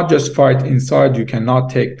cannot just fight inside. You cannot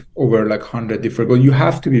take over like 100 different goals. You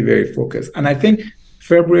have to be very focused. And I think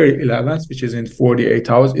February 11th, which is in 48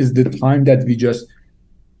 hours, is the time that we just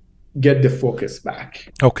get the focus back.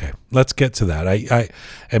 Okay, let's get to that.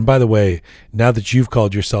 And by the way, now that you've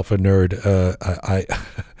called yourself a nerd,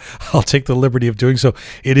 I'll take the liberty of doing so.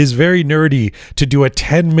 It is very nerdy to do a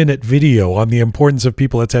 10-minute video on the importance of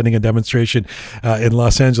people attending a demonstration in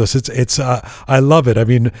Los Angeles. It's I love it. I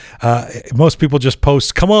mean, most people just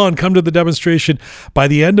post, come to the demonstration. By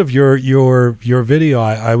the end of your video,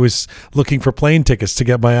 I was looking for plane tickets to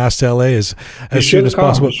get my ass to LA as soon as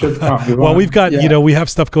possible. Well, we've got, we have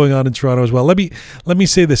stuff going on in Toronto as well. Let me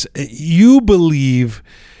say this. You believe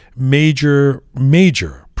major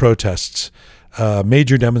protests,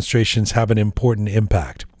 major demonstrations have an important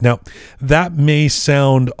impact. Now, that may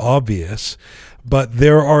sound obvious, but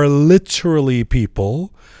there are literally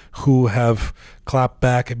people who have clapped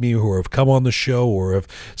back at me, who have come on the show or have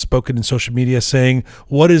spoken in social media saying,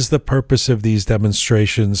 what is the purpose of these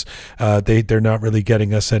demonstrations? They're not really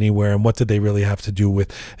getting us anywhere. And what do they really have to do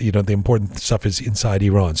with, the important stuff is inside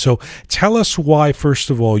Iran. So tell us why, first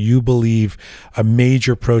of all, you believe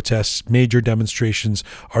major protests, major demonstrations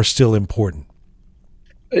are still important.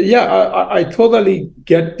 Yeah, I totally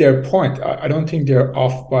get their point. I don't think they're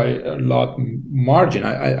off by a lot margin.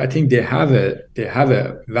 I think they have a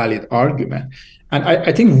valid argument. And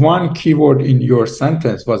I think one keyword in your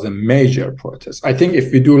sentence was a major protest. I think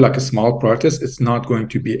if we do like a small protest, it's not going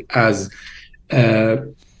to be as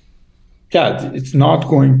we're not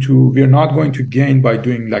going to gain by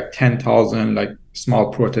doing like 10,000 like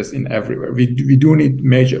small protests in everywhere. We do need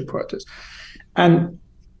major protests. And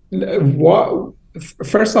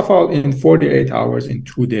first of all, in 48 hours, in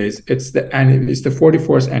 2 days, it's the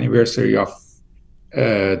 44th anniversary of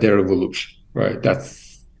the revolution, right?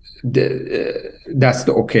 That's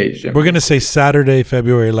the occasion. We're going to say Saturday,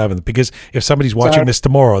 February 11th, because if somebody's watching this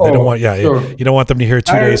tomorrow, they don't want, you don't want them to hear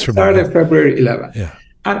 2 days from now. Saturday, February 11th. Yeah.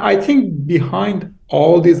 And I think behind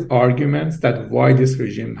all these arguments that why this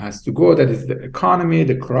regime has to go, that is the economy,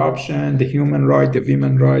 the corruption, the human right, the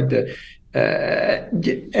women right,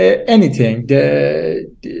 anything, the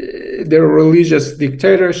religious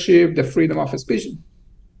dictatorship, the freedom of speech,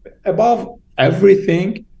 above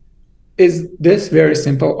everything is this very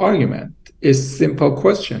simple argument, is simple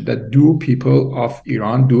question that do people of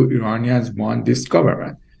Iran, do Iranians want this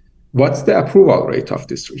government? What's the approval rate of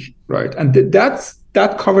this regime, right? And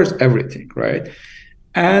that covers everything, right?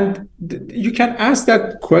 And you can ask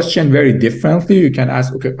that question very differently. You can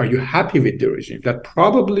ask, okay, are you happy with the regime? That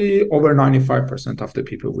probably over 95% of the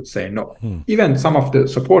people would say no. Even some of the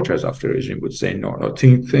supporters of the regime would say no,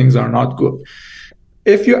 things are not good.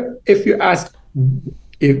 If you ask,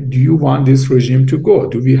 do you want this regime to go?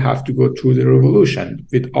 Do we have to go through the revolution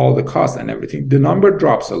with all the costs and everything? The number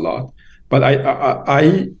drops a lot, but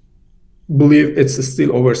I believe it's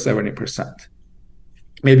still over 70%.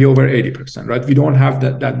 maybe over 80%, right? We don't have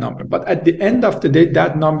that number. But at the end of the day,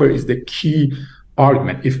 that number is the key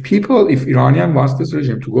argument. If Iranian wants this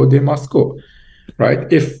regime to go, they must go,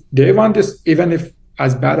 right? If they want this, even if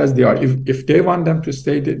as bad as they are, if they want them to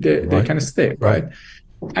stay, they can stay, right?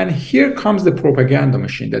 And here comes the propaganda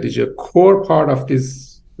machine that is a core part of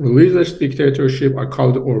this religious dictatorship. I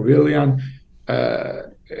call it Orwellian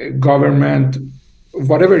government,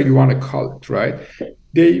 whatever you want to call it, right?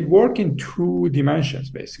 They work in two dimensions,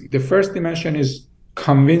 basically. The first dimension is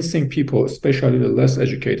convincing people, especially the less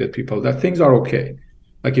educated people, that things are okay.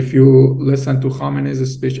 Like if you listen to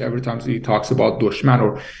Khamenei's speech, every time he talks about dushman,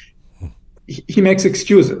 or he makes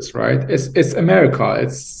excuses, right? It's America,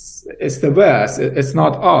 it's the West, it's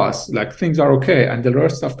not us. Like things are okay, and the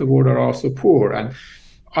rest of the world are also poor, and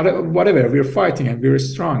whatever. We're fighting, and we're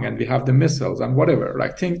strong, and we have the missiles, and whatever.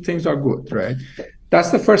 Like things are good, right?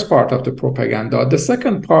 That's the first part of the propaganda. The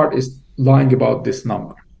second part is lying about this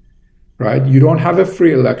number, right? You don't have a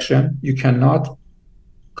free election. You cannot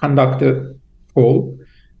conduct a poll,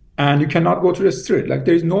 and you cannot go to the street. Like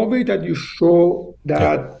there's no way that you show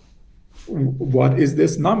that what is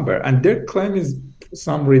this number. And their claim is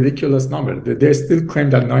some ridiculous number. They still claim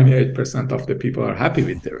that 98% of the people are happy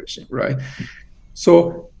with the regime, right?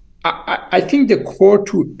 So I think the core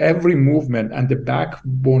to every movement and the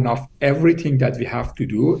backbone of everything that we have to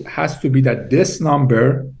do has to be that this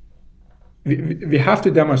number, we have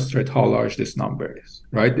to demonstrate how large this number is,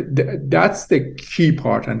 right? That's the key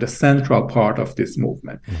part and the central part of this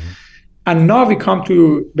movement. Mm-hmm. And now we come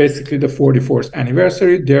to basically the 44th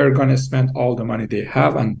anniversary. They're going to spend all the money they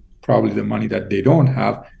have, and probably the money that they don't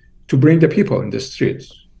have, to bring the people in the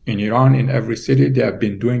streets. In Iran, in every city, they have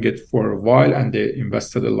been doing it for a while, and they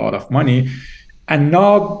invested a lot of money. And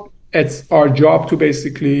now it's our job to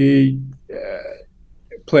basically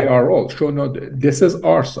play our role, show, no, this is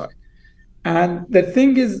our side. And the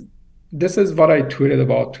thing is, this is what I tweeted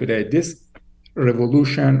about today, this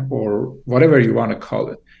revolution, or whatever you want to call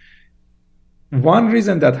it. One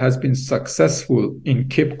reason that has been successful in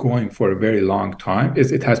keep going for a very long time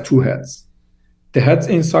is it has two heads. The heads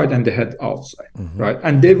inside and the head outside, right?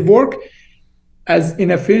 And they work as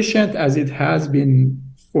inefficient as it has been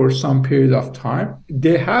for some period of time.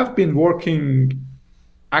 They have been working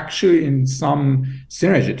actually in some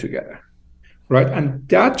synergy together, right? And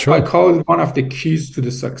that, I call it one of the keys to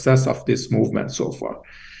the success of this movement so far.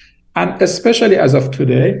 And especially as of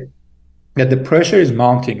today, that the pressure is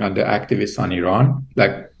mounting on the activists on Iran,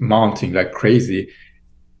 like mounting like crazy.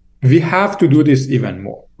 We have to do this even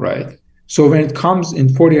more, right? So when it comes in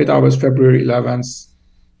 48 hours, February 11th,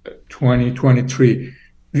 2023,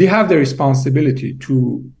 we have the responsibility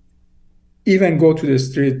to even go to the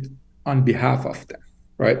street on behalf of them,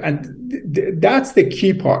 right? And that's the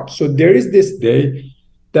key part. So there is this day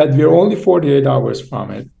that we're only 48 hours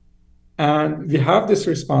from it. And we have this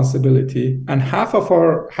responsibility, and half of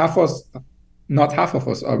us, not half of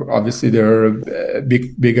us, obviously there are a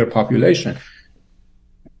bigger population.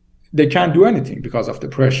 They can't do anything because of the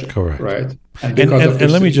pressure. Correct. Right? And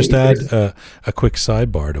let me just add a quick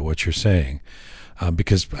sidebar to what you're saying.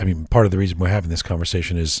 Because, I mean, part of the reason we're having this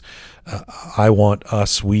conversation is I want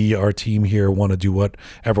our team here want to do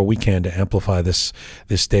whatever we can to amplify this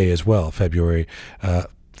day as well, February the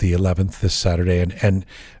 11th, this Saturday. And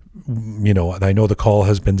you know, I know the call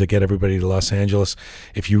has been to get everybody to Los Angeles.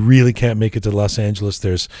 If you really can't make it to Los Angeles,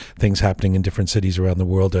 there's things happening in different cities around the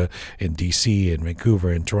world, in D.C., in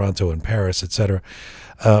Vancouver, in Toronto, in Paris, etc.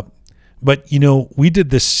 But, you know, we did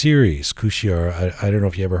this series, Kushyar, I don't know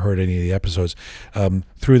if you ever heard any of the episodes,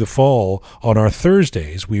 through the fall. On our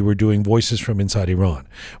Thursdays, we were doing Voices from Inside Iran,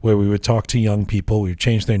 where we would talk to young people, we would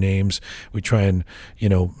change their names, we try and, you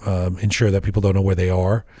know, ensure that people don't know where they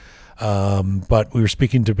are. But we were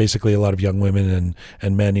speaking to basically a lot of young women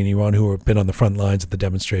and men in Iran who have been on the front lines at the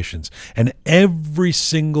demonstrations. And every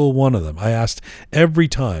single one of them, I asked every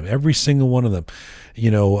single one of them, you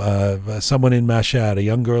know, someone in Mashhad, a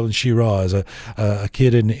young girl in Shiraz, a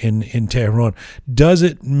kid in Tehran, does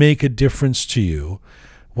it make a difference to you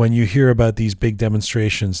when you hear about these big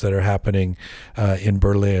demonstrations that are happening in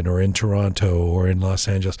Berlin or in Toronto or in Los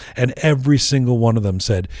Angeles? And every single one of them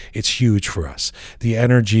said, it's huge for us. The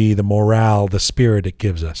energy, the morale, the spirit it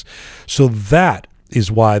gives us. So that is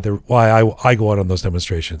why I go out on those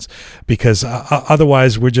demonstrations, because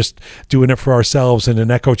otherwise we're just doing it for ourselves in an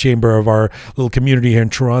echo chamber of our little community here in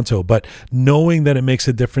Toronto. But knowing that it makes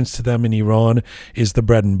a difference to them in Iran is the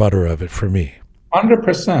bread and butter of it for me.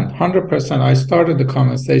 100%. I started the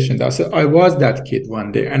conversation. I said I was that kid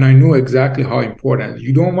one day, and I knew exactly how important.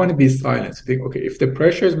 You don't want to be silent. You think, okay, if the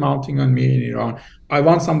pressure is mounting on me in Iran, I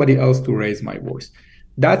want somebody else to raise my voice.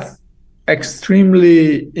 That's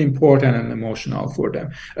extremely important and emotional for them.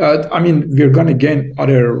 I mean, we're going to gain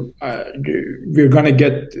we're going to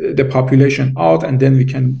get the population out, and then we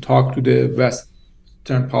can talk to the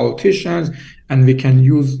Western politicians, and we can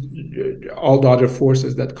use all the other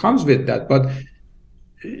forces that comes with that. But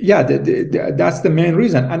yeah, that's the main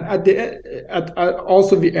reason. And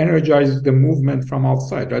also we energize the movement from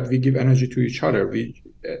outside, right? We give energy to each other.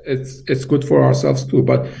 It's good for ourselves too.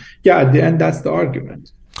 But yeah, at the end, that's the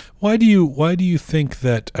argument. Why do you think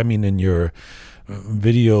that? I mean, in your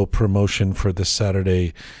video promotion for this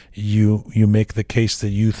Saturday, you make the case that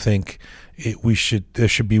you think there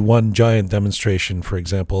should be one giant demonstration, for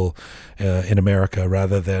example, in America,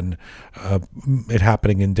 rather than it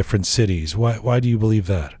happening in different cities. Why do you believe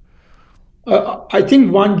that? I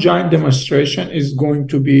think one giant demonstration is going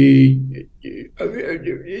to be,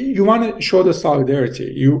 you want to show the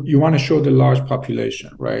solidarity. You want to show the large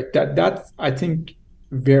population, right? That's, I think,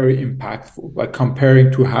 very impactful, like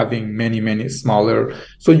comparing to having many smaller.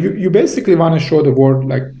 So you basically want to show the world,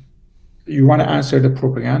 like, you want to answer the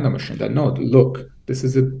propaganda machine that, no, look, this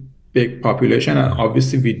is a big population, and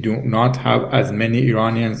obviously we do not have as many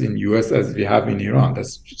Iranians in US as we have in Iran.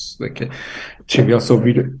 That's just like a trivial.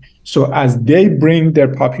 So as they bring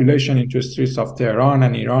their population into the streets of Tehran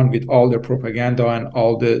and Iran with all the propaganda and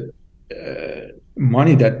all the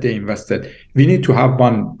money that they invested, we need to have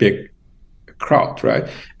one big crowd, right?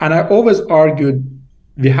 And I always argued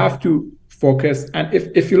we have to focus. And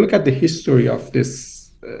if you look at the history of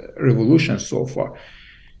this revolution so far,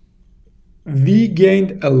 we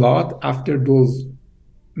gained a lot after those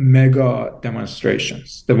mega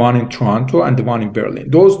demonstrations, the one in Toronto and the one in Berlin.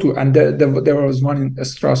 Those two, and there was one in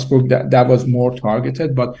Strasbourg that was more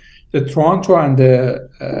targeted, but the Toronto and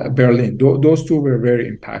the Berlin, those two were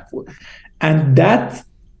very impactful. And that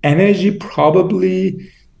energy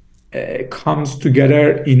probably comes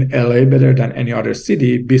together in LA better than any other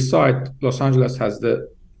city. Besides, Los Angeles has the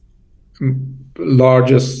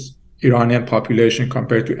largest Iranian population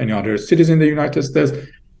compared to any other cities in the United States.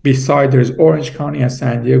 Besides, there's Orange County and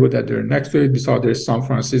San Diego that they're next to it. Besides, there's San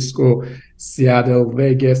Francisco, Seattle,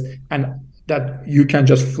 Vegas, and that you can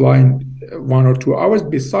just fly in 1 or 2 hours.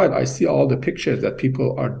 Besides, I see all the pictures that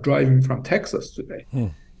people are driving from Texas today.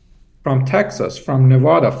 From Texas, from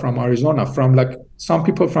Nevada, from Arizona, from like some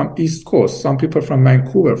people from East Coast, some people from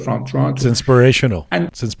Vancouver, from Toronto. It's inspirational. And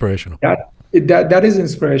it's inspirational. That is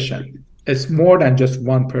inspiration. It's more than just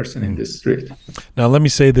one person in this street. Now, let me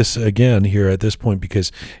say this again here at this point,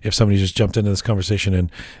 because if somebody just jumped into this conversation,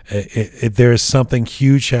 and there is something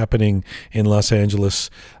huge happening in Los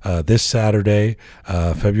Angeles this Saturday,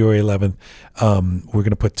 February 11th. We're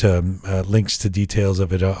going to put links to details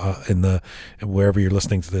of it in the wherever you're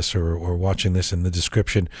listening to this or watching this in the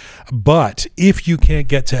description. But if you can't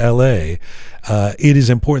get to LA, it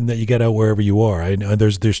is important that you get out wherever you are. I know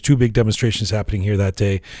there's 2 big demonstrations happening here that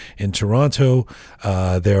day in Toronto.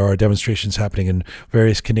 There are demonstrations happening in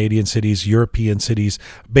various Canadian cities, European cities,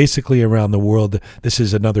 basically around the world. This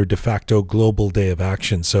is another de facto global day of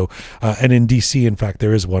action. So, and in DC, in fact,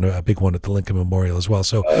 there is a big one at the Lincoln Memorial as well.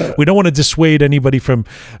 So we don't want to dissuade anybody from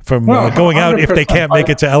going out if they can't make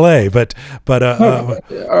it to LA. But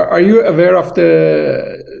are you aware of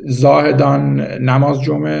the Zahedan Namaz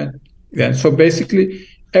Jum'eh? Yeah. So basically,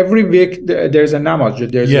 every week there's a namaz.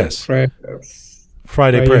 There's a prayer.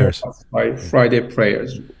 Friday prayers. Friday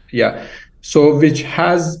prayers. Yeah. So which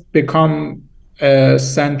has become a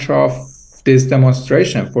center of this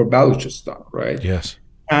demonstration for Balochistan, right? Yes.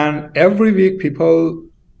 And every week people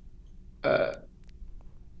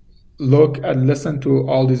look and listen to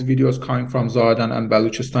all these videos coming from Zahedan and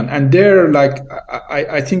Balochistan, and they're like,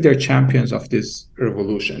 I think they're champions of this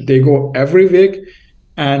revolution. They go every week,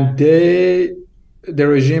 and the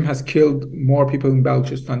regime has killed more people in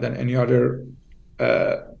Balochistan than any other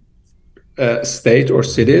state or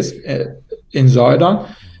cities in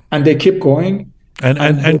Zahedan, and they keep going.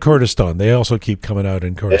 And Kurdistan, they also keep coming out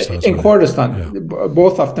in Kurdistan. In Kurdistan,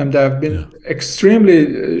 both of them, they have been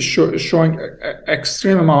extremely showing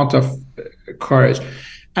extreme amount of courage,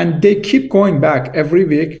 and they keep going back every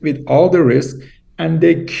week with all the risk, and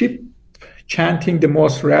they keep chanting the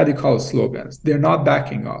most radical slogans. They're not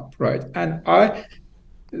backing up, right? And I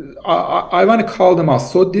want to call them out.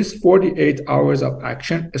 So this 48 hours of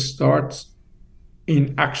action starts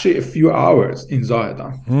in actually a few hours in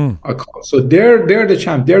Zahedan. So they're the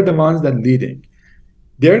champ. They're the ones that leading.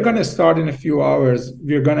 They're going to start in a few hours.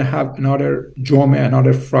 We're going to have another Jum'eh,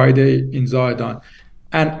 another Friday in Zahedan.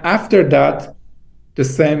 And after that, the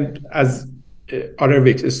same as other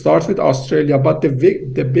weeks. It starts with Australia, but the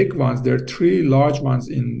big ones, there are 3 large ones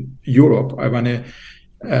in Europe. I want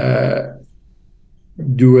to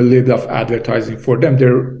do a little bit of advertising for them.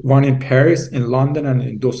 There are one in Paris, in London, and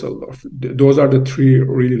in Düsseldorf. Those are the three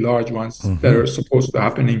really large ones that are supposed to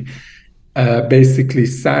happening basically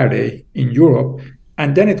Saturday in Europe.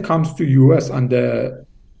 And then it comes to US on the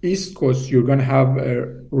East Coast. You're going to have a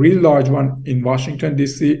really large one in Washington,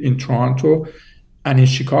 D.C., in Toronto, and in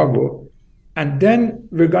Chicago. And then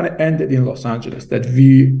we're going to end it in Los Angeles, that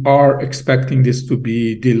we are expecting this to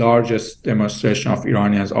be the largest demonstration of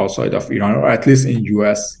Iranians outside of Iran, or at least in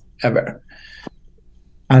US ever.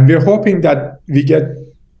 And we're hoping that we get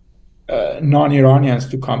non-Iranians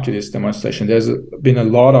to come to this demonstration. There's been a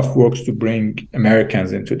lot of work to bring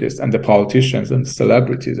Americans into this, and the politicians and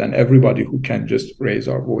celebrities and everybody who can just raise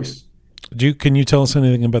our voice. Can you tell us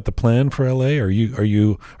anything about the plan for LA? Are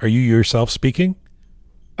you yourself speaking?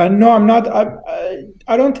 No, I'm not.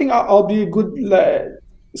 I don't think I'll be a good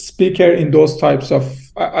speaker in those types of.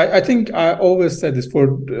 I think I always said this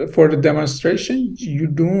for the demonstration. You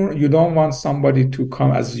don't want somebody to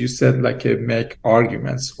come, as you said, like make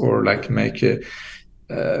arguments or like make a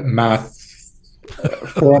math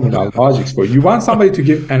formula logics for you. You want somebody to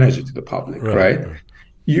give energy to the public, right?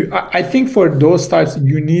 I think for those types,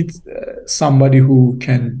 you need somebody who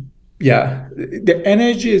can. Yeah, the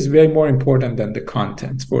energy is way more important than the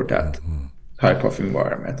content for that type of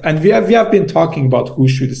environment. And we have been talking about who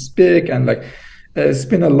should speak, and like it's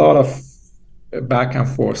been a lot of back and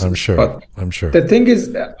forth. I'm sure. But the thing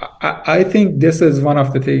is, I think this is one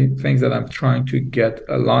of the things that I'm trying to get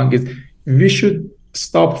along is we should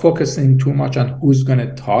stop focusing too much on who's going to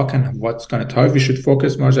talk and what's going to talk. We should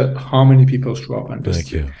focus more on how many people show up on the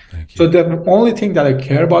street. Thank you. So the only thing that I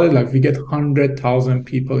care about is like we get 100,000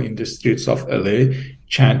 people in the streets of LA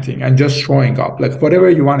chanting and just showing up, like whatever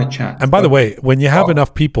you want to chant. And by the way, when you have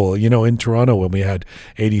enough people, in Toronto when we had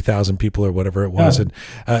 80,000 people or whatever it was, and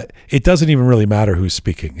it doesn't even really matter who's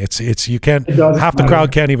speaking. It's you can't half the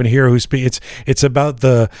crowd can't even hear who's speaking. It's about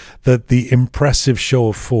the impressive show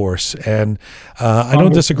of force. And I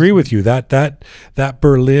don't disagree with you that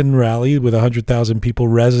Berlin rally with 100,000 people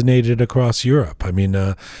resonated across Europe. I mean,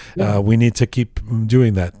 we need to keep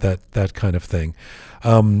doing that kind of thing.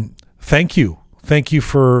 Thank you. Thank you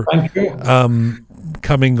for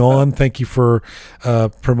coming on. Thank you for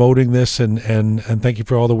promoting this, and thank you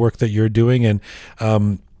for all the work that you're doing. And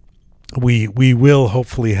we will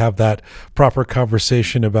hopefully have that proper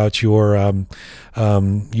conversation about your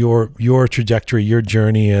trajectory, your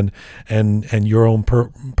journey, and your own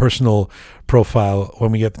personal profile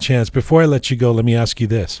when we get the chance. Before I let you go, let me ask you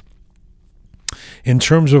this: in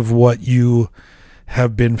terms of what you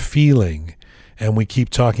have been feeling. And we keep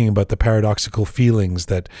talking about the paradoxical feelings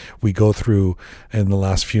that we go through in the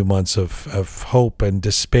last few months of hope and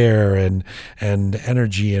despair and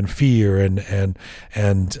energy and fear and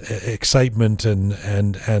excitement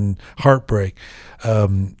and heartbreak.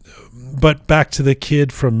 But back to the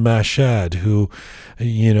kid from Mashhad who,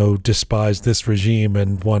 despised this regime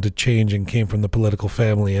and wanted change and came from the political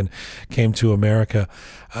family and came to America.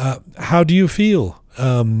 How do you feel?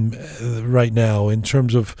 Right now, in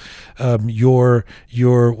terms of your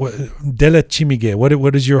Delet Chimige,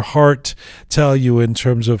 what does your heart tell you in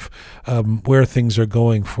terms of where things are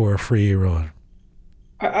going for a free Iran?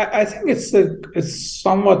 I think it's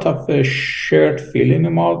somewhat of a shared feeling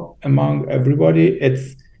among everybody.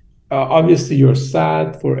 It's obviously you're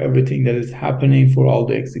sad for everything that is happening, for all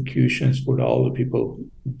the executions, for all the people who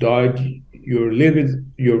died. You're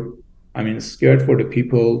scared for the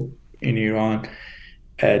people in Iran.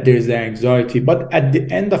 There's the anxiety, but at the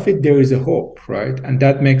end of it, there is a hope, right? And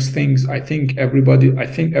that makes things, I think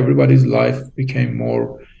everybody's life became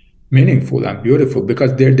more meaningful and beautiful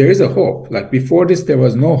because there is a hope. Like before this, there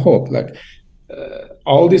was no hope. Like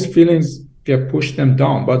all these feelings, we have pushed them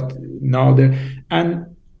down, but now and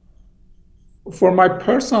for my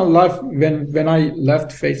personal life, when I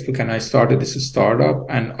left Facebook and I started this startup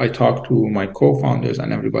and I talked to my co-founders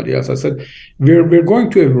and everybody else, I said, we're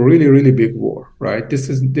going to a really, really big war, right?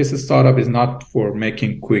 This startup is not for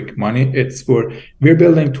making quick money. We're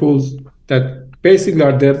building tools that basically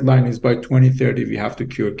our deadline is by 2030, we have to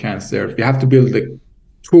cure cancer. We have to build the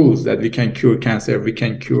tools that we can cure cancer. We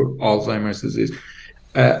can cure Alzheimer's disease.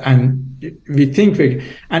 And we think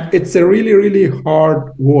and it's a really, really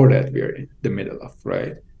hard war that we're in the middle of,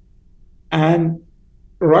 right? And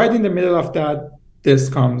right in the middle of that,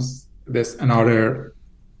 comes another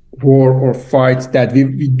war or fight that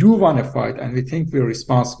we do want to fight, and we think we're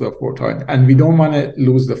responsible for it, and we don't want to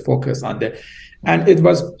lose the focus on that. And it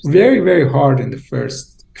was very, very hard in the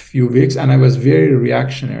first few weeks, and I was very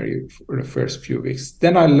reactionary for the first few weeks.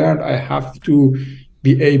 Then I learned I have to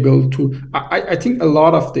be able to, I think a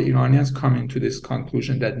lot of the Iranians come into this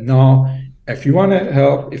conclusion that now if you want to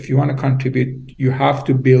help, if you want to contribute, you have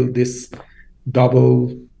to build this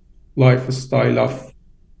double lifestyle of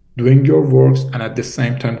doing your works and at the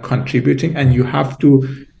same time contributing. And you have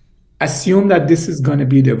to assume that this is going to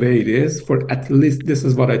be the way it is for at least, this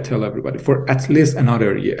is what I tell everybody, for at least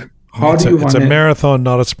another year. It's a marathon,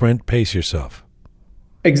 not a sprint. Pace yourself.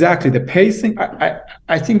 Exactly. The pacing,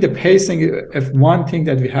 I think the pacing, if one thing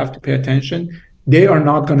that we have to pay attention, they are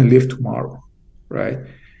not going to live tomorrow, right?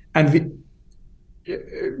 And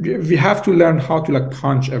we have to learn how to like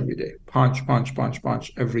punch every day,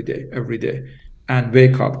 punch every day, and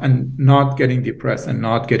wake up and not getting depressed and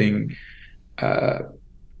not getting,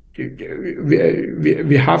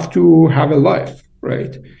 we have to have a life,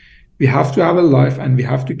 right? We have to have a life, and we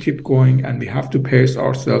have to keep going, and we have to pace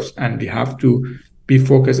ourselves, and we have to be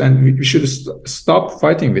focused, and we should stop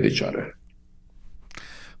fighting with each other.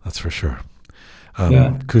 That's for sure.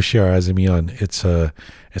 Kushyar Azimian,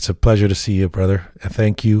 it's a pleasure to see you, brother.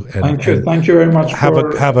 Thank you. And thank you very much.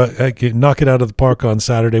 Knock it out of the park on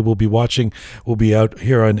Saturday. We'll be watching. We'll be out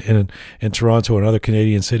here in Toronto and other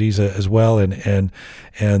Canadian cities as well. And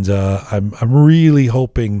I'm really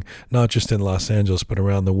hoping, not just in Los Angeles but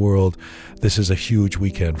around the world, this is a huge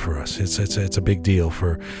weekend for us. It's a big deal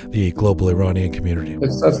for the global Iranian community.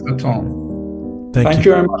 It sets the tone. Thank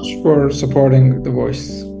you very much for supporting The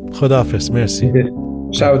Voice. Khodafis, merci.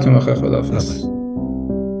 شبتون بخیر. خداحافظ.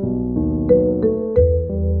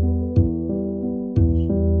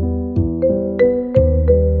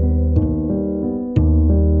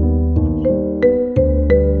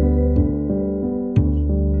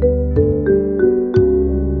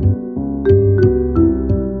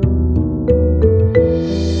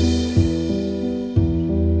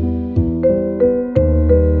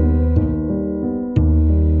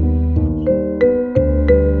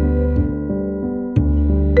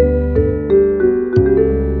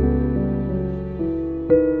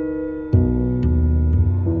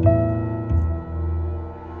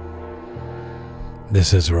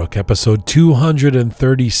 This is Rook, episode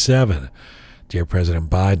 237. Dear President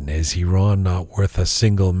Biden, is Iran not worth a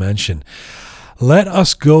single mention? Let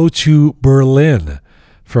us go to Berlin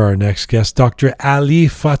for our next guest. Dr. Ali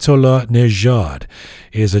Fatollah Nejad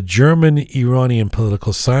is a German-Iranian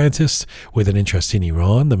political scientist with an interest in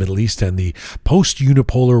Iran, the Middle East, and the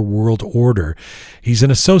post-unipolar world order. He's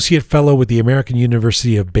an associate fellow with the American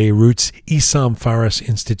University of Beirut's Issam Fares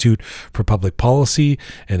Institute for Public Policy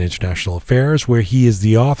and International Affairs, where he is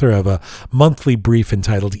the author of a monthly brief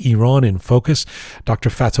entitled Iran in Focus. Dr.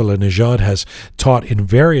 Fatollah Nejad has taught in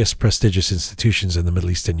various prestigious institutions in the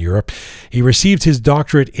Middle East and Europe. He received his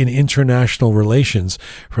doctorate in international relations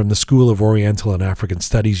from the School of Oriental and African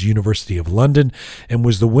Studies, University of London, and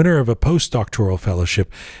was the winner of a postdoctoral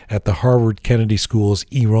fellowship at the Harvard Kennedy School's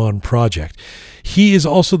Iran Project. He is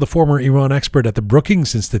also the former Iran expert at the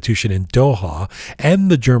Brookings Institution in Doha and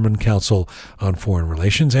the German Council on Foreign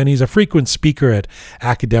Relations, and he's a frequent speaker at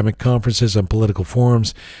academic conferences and political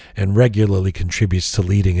forums and regularly contributes to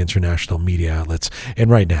leading international media outlets. And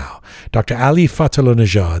right now, Dr. Ali Fatollah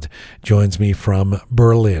Nejad joins me from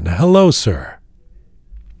Berlin. Hello, sir.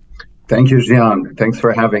 Thank you, Jian. Thanks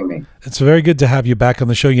for having me. It's very good to have you back on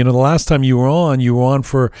the show. You know, the last time you were on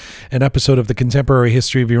for an episode of the Contemporary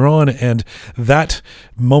History of Iran, and that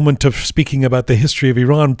moment of speaking about the history of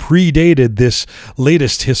Iran predated this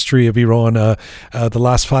latest history of Iran, the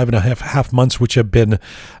last 5.5 months, which have been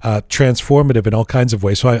transformative in all kinds of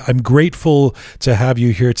ways. So I'm grateful to have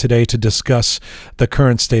you here today to discuss the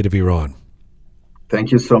current state of Iran.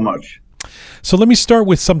 Thank you so much. So let me start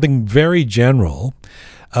with something very general.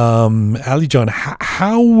 Ali John,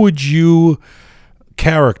 how would you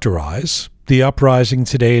characterize the uprising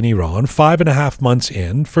today in Iran, 5.5 months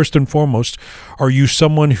in? First and foremost, are you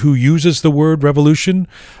someone who uses the word revolution,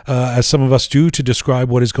 as some of us do, to describe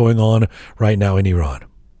what is going on right now in Iran?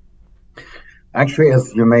 Actually,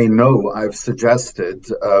 as you may know, I've suggested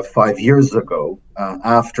 5 years ago,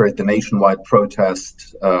 after the nationwide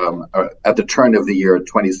protest at the turn of the year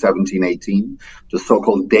 2017-18, the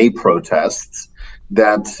so-called day protests,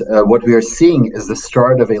 that what we are seeing is the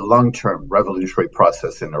start of a long-term revolutionary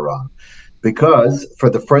process in Iran. Because for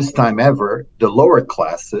the first time ever, the lower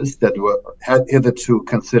classes that had hitherto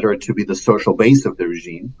considered to be the social base of the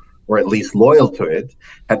regime, or at least loyal to it,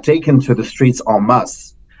 had taken to the streets en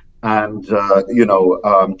masse and,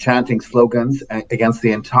 chanting slogans against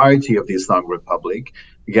the entirety of the Islamic Republic,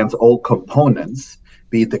 against all components,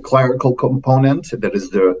 be it the clerical component, that is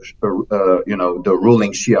the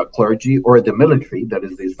ruling Shia clergy, or the military, that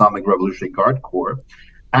is the Islamic Revolutionary Guard Corps,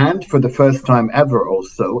 and for the first time ever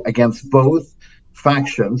also against both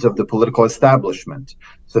factions of the political establishment.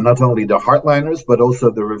 So not only the hardliners, but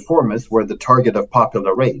also the reformists were the target of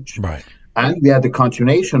popular rage. Right. And we had the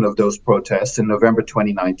continuation of those protests in November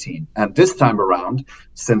 2019. And this time around,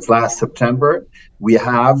 since last September, we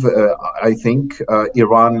have, I think,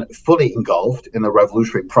 Iran fully engulfed in the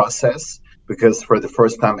revolutionary process, because for the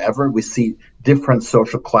first time ever, we see different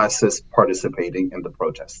social classes participating in the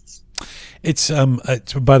protests. It's,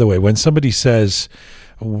 by the way, when somebody says,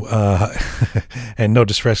 and no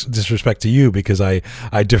disrespect to you, because I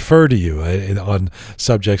defer to you on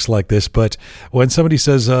subjects like this, but when somebody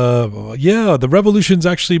says, yeah, the revolution's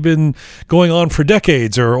actually been going on for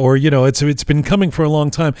decades, or it's been coming for a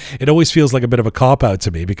long time, it always feels like a bit of a cop-out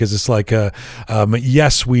to me, because it's like,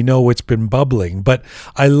 yes, we know it's been bubbling, but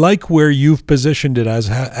I like where you've positioned it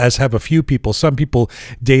as have a few people. Some people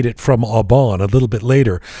date it from Aban a little bit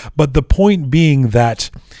later, but the point being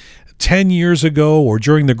that 10 years ago, or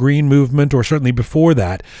during the Green Movement, or certainly before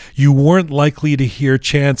that, you weren't likely to hear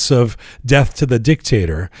chants of death to the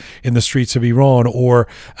dictator in the streets of Iran, or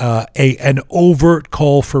an overt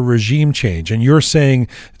call for regime change. And you're saying,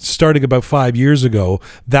 starting about 5 years ago,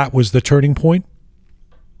 that was the turning point?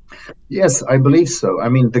 Yes, I believe so. I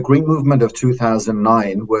mean, the Green Movement of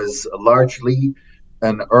 2009 was largely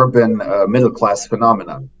an urban middle-class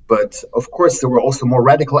phenomenon. But of course, there were also more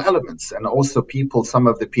radical elements, and also some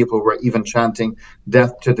of the people were even chanting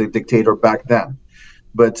death to the dictator back then.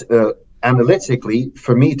 But analytically,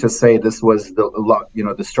 for me to say this was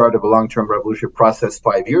the start of a long-term revolutionary process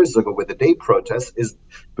 5 years ago with the day protests is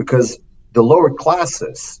because the lower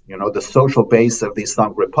classes, the social base of the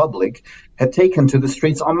Islamic Republic, had taken to the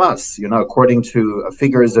streets en masse. According to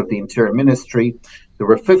figures of the Interior Ministry, there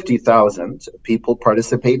were 50,000 people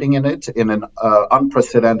participating in it, in an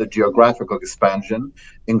unprecedented geographical expansion,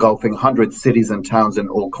 engulfing 100 cities and towns in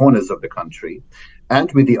all corners of the country.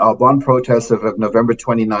 And with the Aban protests of November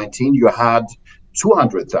 2019, you had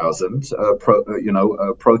 200,000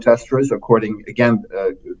 protesters, according, again,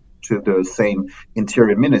 to the same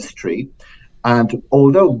Interior Ministry. And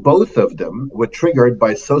although both of them were triggered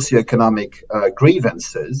by socioeconomic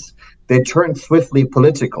grievances, they turned swiftly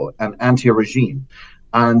political and anti-regime.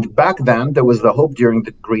 And back then, there was the hope during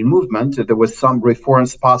the Green Movement that there was some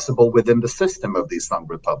reforms possible within the system of the Islamic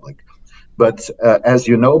Republic. But as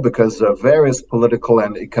you know, because of various political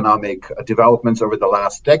and economic developments over the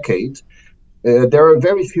last decade, there are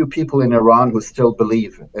very few people in Iran who still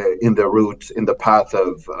believe in the path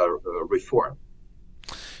of reform.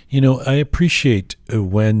 I appreciate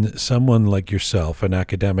when someone like yourself, an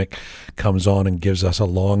academic, comes on and gives us a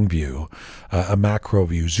long view, a macro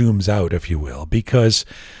view, zooms out, if you will, because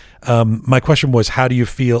my question was, how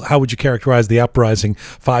would you characterize the uprising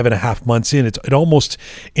 5.5 months in? It almost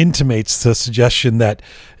intimates the suggestion that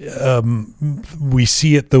we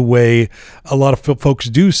see it the way a lot of folks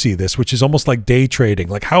do see this, which is almost like day trading.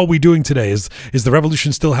 Like, how are we doing today? Is the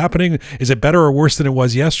revolution still happening? Is it better or worse than it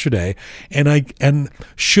was yesterday? And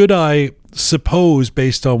should I suppose,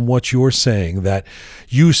 based on what you're saying, that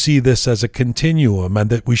you see this as a continuum, and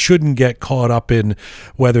that we shouldn't get caught up in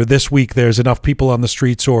whether this week there's enough people on the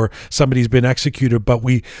streets or somebody's been executed,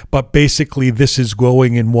 but basically this is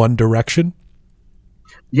going in one direction?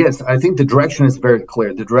 Yes, I think the direction is very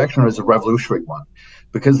clear. The direction is a revolutionary one,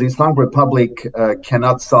 because the Islamic Republic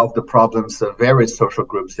cannot solve the problems of various social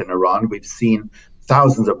groups in Iran. We've seen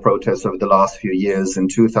thousands of protests over the last few years. In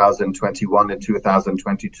 2021 and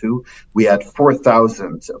 2022, we had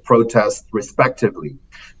 4,000 protests respectively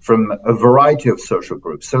from a variety of social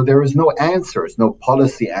groups. So there is no answers, no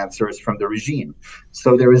policy answers from the regime.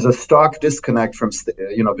 So there is a stark disconnect from,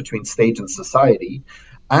 between state and society.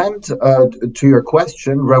 And to your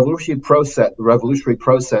question, revolutionary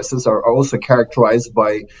processes are also characterized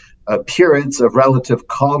by periods of relative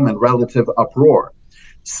calm and relative uproar.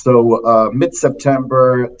 So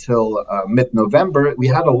mid-September till mid-November, we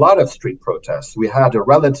had a lot of street protests. We had a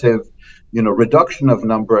relative, reduction of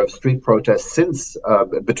number of street protests since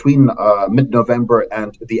between mid-November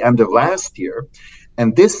and the end of last year.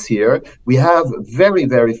 And this year, we have very,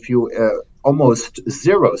 very few, almost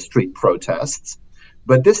zero street protests.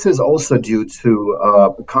 But this is also due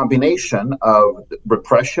to a combination of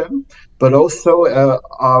repression, but also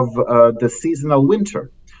of the seasonal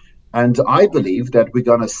winter. And I believe that we're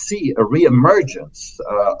going to see a reemergence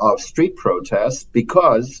of street protests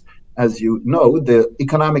because, as you know, the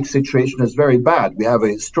economic situation is very bad. We have a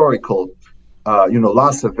historical,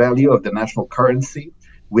 loss of value of the national currency.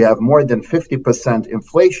 We have more than 50%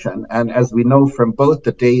 inflation. And as we know from both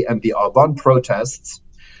the day and the Aban protests,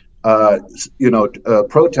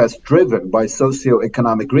 protests driven by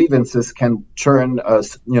socioeconomic grievances can turn,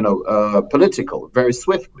 political very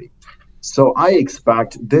swiftly. So I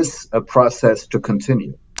expect this process to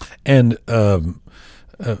continue. And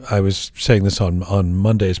I was saying this on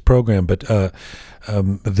Monday's program, but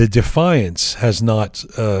the defiance has not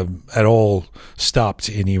at all stopped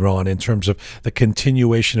in Iran in terms of the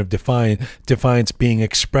continuation of defiance being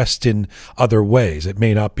expressed in other ways. It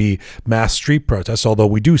may not be mass street protests, although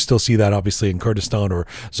we do still see that obviously in Kurdistan or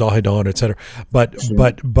Zahedan, etc.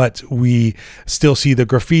 But we still see the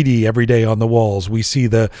graffiti every day on the walls. We see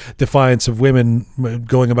the defiance of women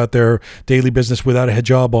going about their daily business without a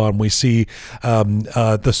hijab on. We see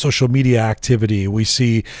the social media activity. We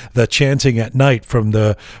see the chanting at night from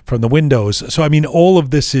the windows. So I mean, all of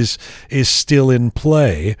this is still in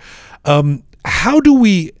play. How do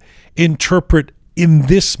we interpret in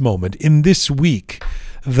this moment, in this week,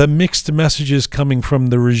 the mixed messages coming from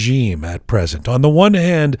the regime at present? On the one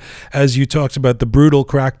hand, as you talked about, the brutal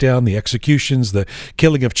crackdown, the executions, the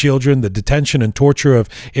killing of children, the detention and torture of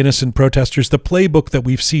innocent protesters, the playbook that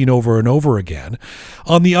we've seen over and over again.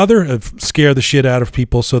 On the other, scare the shit out of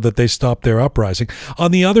people so that they stop their uprising.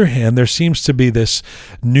 On the other hand, there seems to be this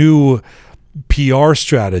new PR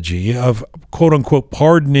strategy of quote unquote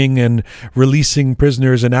pardoning and releasing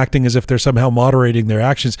prisoners and acting as if they're somehow moderating their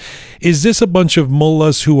actions. Is this a bunch of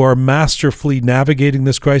mullahs who are masterfully navigating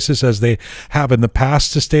this crisis as they have in the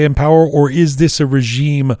past to stay in power, or is this a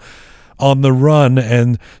regime on the run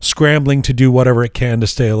and scrambling to do whatever it can to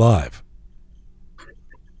stay alive?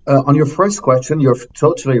 On your first question, you're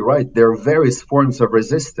totally right. There are various forms of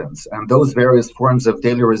resistance, and those various forms of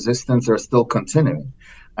daily resistance are still continuing.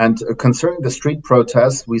 And concerning the street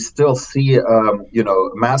protests, we still see,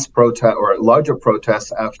 mass protest or larger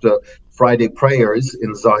protests after Friday prayers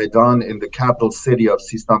in Zahedan, in the capital city of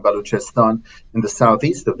Sistan Baluchistan, in the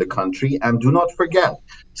southeast of the country. And do not forget,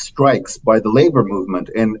 strikes by the labor movement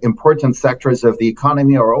in important sectors of the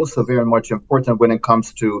economy are also very much important when it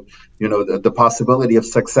comes to, the possibility of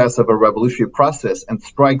success of a revolutionary process. And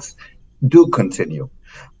strikes do continue.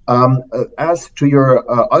 As to your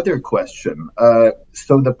other question,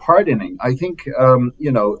 so the pardoning, I think,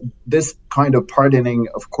 this kind of pardoning,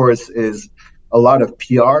 of course, is a lot of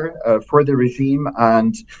PR for the regime,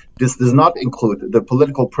 and this does not include the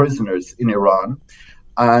political prisoners in Iran.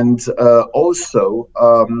 And also,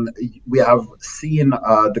 we have seen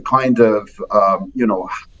the kind of,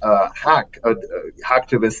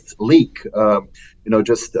 hacktivists leak,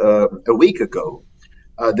 just a week ago.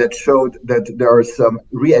 That showed that there are some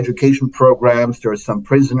re-education programs. There are some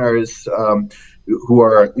prisoners who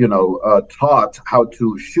are, taught how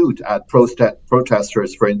to shoot at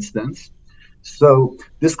protesters, for instance. So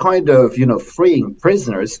this kind of, freeing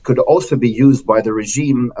prisoners could also be used by the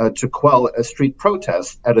regime to quell a street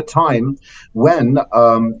protest at a time when,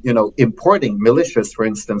 importing militias, for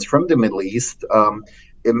instance, from the Middle East,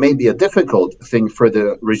 it may be a difficult thing for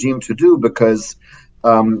the regime to do because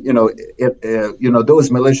those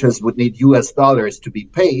militias would need U.S. dollars to be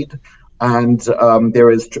paid, and there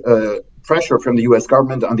is pressure from the U.S.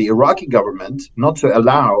 government on the Iraqi government not to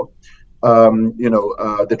allow,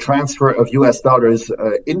 the transfer of U.S. dollars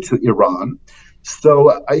into Iran.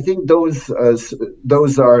 So I think those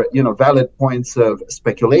are valid points of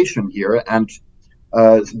speculation here, and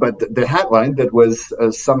but the headline that was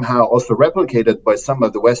somehow also replicated by some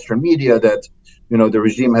of the Western media that the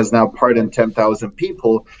regime has now pardoned 10,000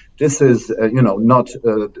 people. This is, not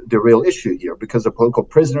the real issue here, because the political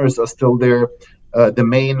prisoners are still there. The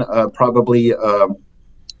main, probably,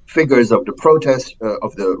 figures of the protest,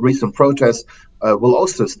 of the recent protests, will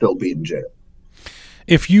also still be in jail.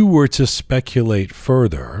 If you were to speculate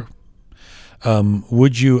further,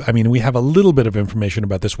 would you, we have a little bit of information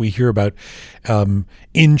about this. We hear about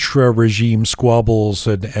intra-regime squabbles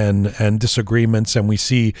and disagreements, and we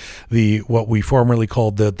see what we formerly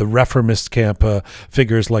called the reformist camp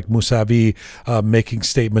figures like Mousavi making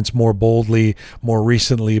statements more boldly more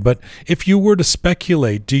recently. But if you were to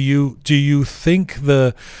speculate, do you think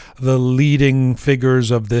the leading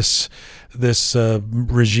figures of this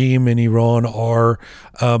regime in Iran are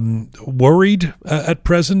worried at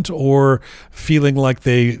present, or feeling like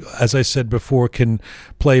they, as I said before, can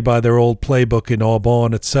play by their old playbook in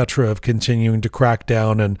Aubin, etc., of continuing to crack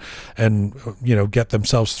down and get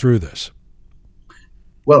themselves through this?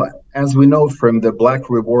 Well, as we know from the Black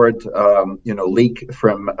Reward, leak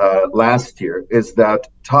from last year, is that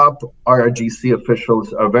top IRGC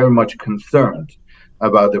officials are very much concerned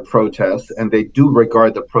about the protests, and they do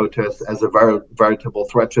regard the protests as a veritable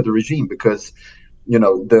threat to the regime, because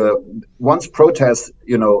once protests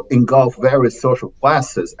engulf various social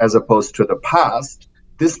classes as opposed to the past,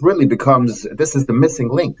 this is the missing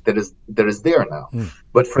link that is there now.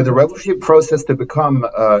 But for the revolutionary process to become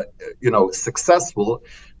successful,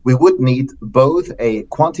 we would need both a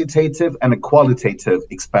quantitative and a qualitative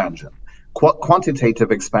expansion.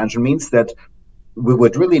 Quantitative expansion means that we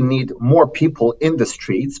would really need more people in the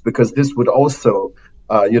streets, because this would also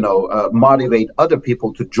motivate other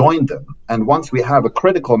people to join them. And once we have a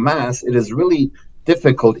critical mass, it is really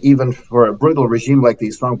difficult, even for a brutal regime like the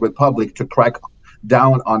Islamic Republic, to crack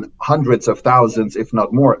down on hundreds of thousands, if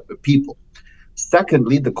not more, people.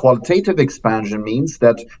 Secondly, the qualitative expansion means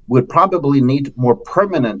that we'd probably need more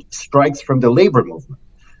permanent strikes from the labor movement.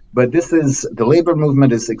 But the labor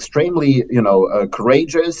movement is extremely,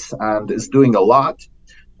 courageous and is doing a lot.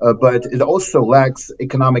 But it also lacks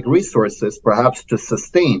economic resources, perhaps, to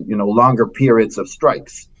sustain, longer periods of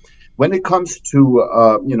strikes. When it comes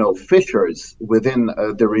to, fissures within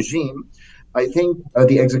the regime, I think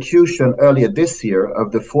the execution earlier this year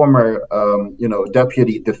of the former,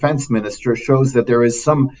 deputy defense minister shows that there is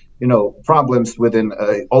some, problems within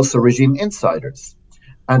also regime insiders.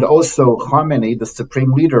 And also Khamenei, the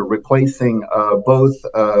supreme leader, replacing both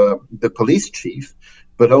the police chief,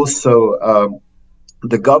 but also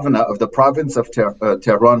the governor of the province of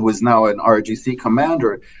Tehran, who is now an RGC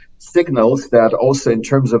commander, signals that also in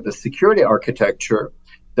terms of the security architecture,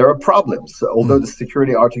 there are problems. Although the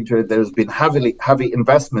security architecture, there's been heavy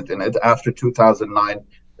investment in it after 2009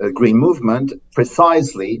 Green Movement,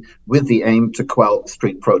 precisely with the aim to quell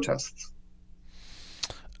street protests.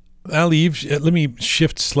 Ali, let me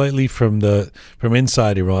shift slightly from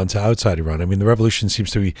inside Iran to outside Iran. I mean, the revolution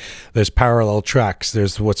seems to be, there's parallel tracks.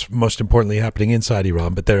 There's what's most importantly happening inside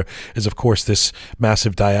Iran, but there is, of course, this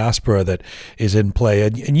massive diaspora that is in play.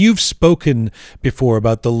 And you've spoken before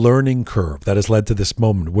about the learning curve that has led to this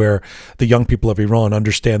moment where the young people of Iran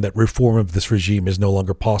understand that reform of this regime is no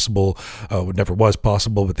longer possible, never was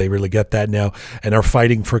possible, but they really get that now and are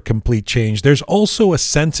fighting for complete change. There's also a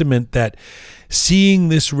sentiment that seeing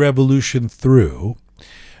this revolution through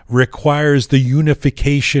requires the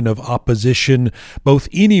unification of opposition both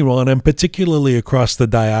in Iran and particularly across the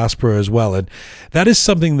diaspora as well. And that is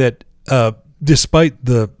something that, despite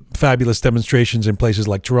the fabulous demonstrations in places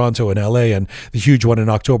like Toronto and LA and the huge one in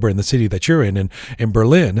October in the city that you're in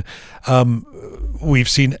Berlin, we've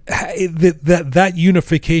seen that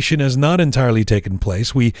unification has not entirely taken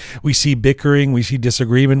place. We see bickering, we see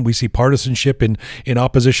disagreement, we see partisanship in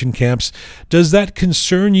opposition camps. Does that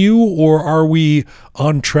concern you, or are we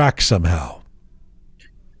on track somehow?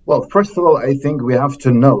 Well, first of all, I think we have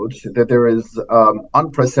to note that there is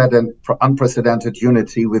unprecedented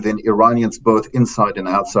unity within Iranians, both inside and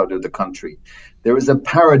outside of the country. There is a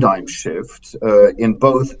paradigm shift in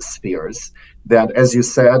both spheres that, as you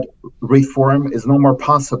said, reform is no more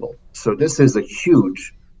possible. So this is a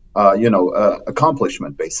huge,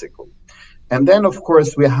 accomplishment, basically. And then, of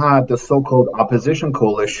course, we had the so-called opposition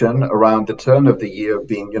coalition around the turn of the year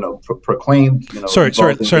being, proclaimed. Sorry.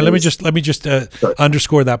 Let me just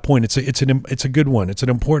underscore that point. It's a good one. It's an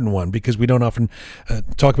important one because we don't often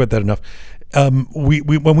talk about that enough.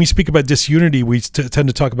 When we speak about disunity, we tend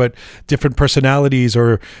to talk about different personalities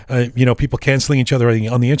or people canceling each other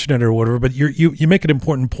on the internet or whatever. But you make an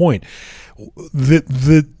important point.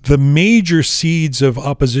 The major seeds of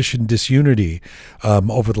opposition disunity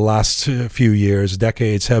over the last few years,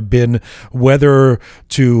 decades, have been whether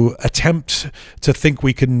to attempt to think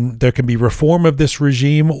there can be reform of this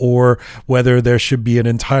regime, or whether there should be an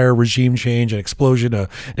entire regime change, an explosion, an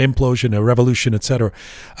implosion, a revolution, etc.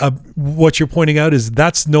 What you're pointing out is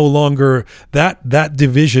that's no longer that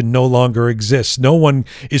division no longer exists. No one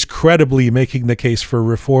is credibly making the case for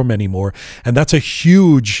reform anymore, and that's a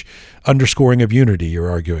huge underscoring of unity, you're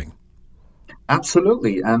arguing.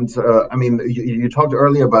 Absolutely. And you talked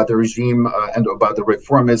earlier about the regime and about the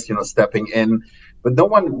reformists, stepping in, but no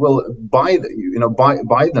one will buy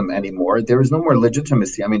them anymore. There is no more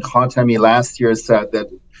legitimacy. I mean, Khatami last year said that,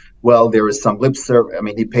 well, there is some lip service. I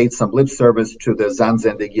mean, he paid some lip service to the Zan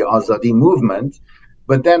Zendegi Azadi movement,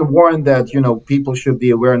 but then warned that, people should be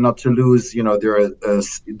aware not to lose,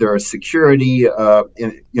 their security,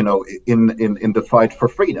 in the fight for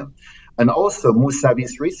freedom. And also,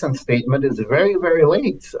 Mousavi's recent statement is very, very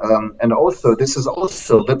late. And also, this is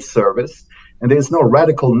also lip service. And there's no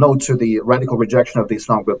radical no to the radical rejection of the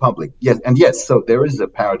Islamic Republic. Yes, so there is a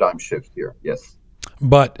paradigm shift here. Yes.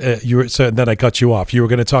 But then I cut you off. You were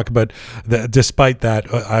going to talk about despite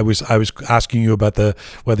that, I was asking you about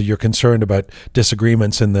whether you're concerned about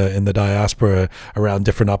disagreements in the diaspora around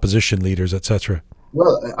different opposition leaders, etc.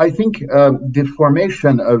 Well, I think the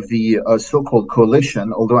formation of the so-called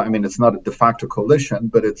coalition, although it's not a de facto coalition,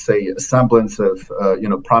 but it's a semblance of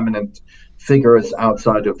prominent figures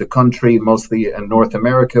outside of the country, mostly in North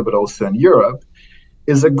America, but also in Europe.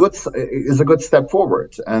 is a good step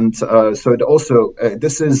forward, and so it also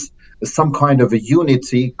this is some kind of a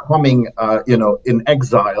unity coming, in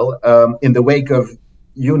exile, in the wake of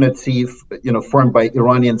unity, formed by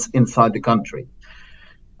Iranians inside the country.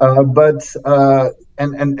 But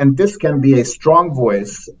this can be a strong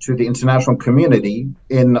voice to the international community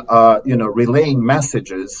in relaying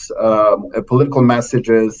messages, political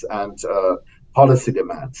messages, and policy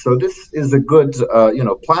demands. So this is a good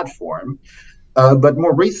platform. But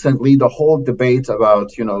more recently, the whole debate about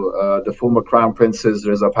the former crown princess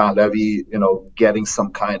Reza Pahlavi getting some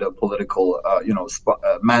kind of political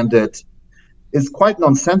mandate is quite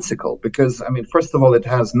nonsensical, because first of all, it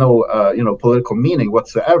has no political meaning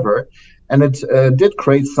whatsoever, and it did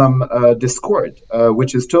create some discord,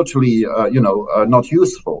 which is totally not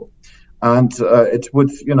useful. And it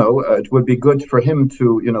would be good for him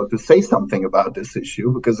to say something about this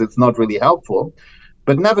issue, because it's not really helpful.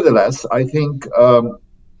 But nevertheless, I think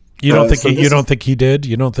you don't think you don't think he did.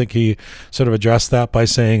 You don't think he sort of addressed that by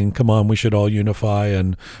saying, "Come on, we should all unify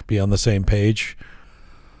and be on the same page."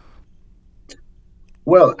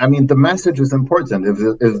 Well, the message is important.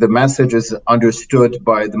 If the message is understood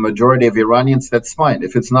by the majority of Iranians, that's fine.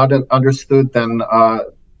 If it's not understood, then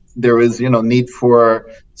there is need for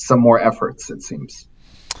some more efforts, it seems.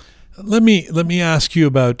 Let me ask you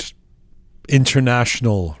about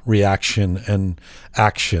international reaction and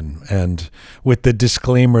action, and with the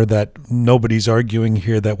disclaimer that nobody's arguing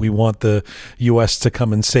here that we want the U.S. to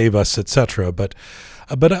come and save us, etc. But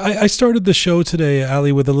I started the show today,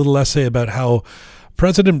 Ali, with a little essay about how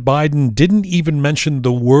President Biden didn't even mention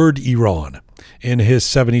the word Iran in his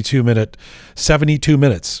 72 minutes, State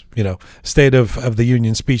of the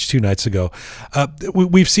Union speech 2 nights ago.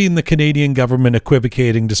 We've seen the Canadian government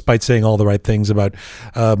equivocating, despite saying all the right things about,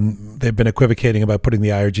 they've been equivocating about putting the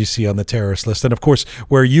IRGC on the terrorist list. And of course,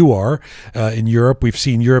 where you are, in Europe, we've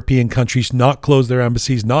seen European countries not close their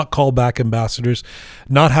embassies, not call back ambassadors,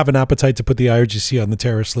 not have an appetite to put the IRGC on the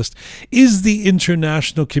terrorist list. Is the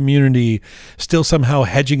international community still somehow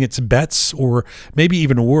hedging its bets, or maybe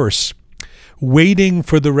even worse, waiting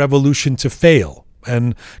for the revolution to fail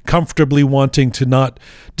and comfortably wanting to not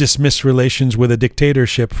dismiss relations with a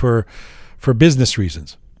dictatorship for business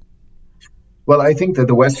reasons? Well, I think that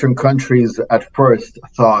the Western countries at first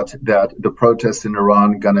thought that the protests in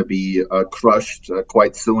Iran gonna be crushed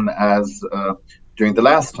quite soon, as during the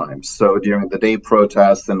last time. So during the day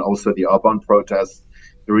protests and also the Aban protests,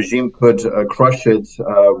 the regime could crush it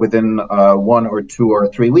within 1 or 2 or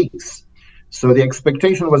 3 weeks. So the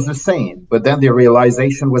expectation was the same, but then the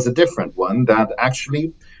realization was a different one, that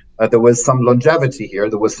actually there was some longevity here,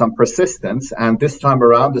 there was some persistence, and this time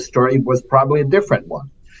around the story was probably a different one.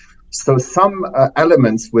 So some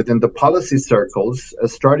elements within the policy circles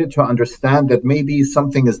started to understand that maybe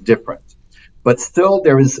something is different. But still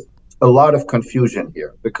there is a lot of confusion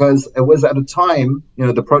here, because it was at a time,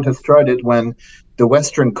 the protest started when the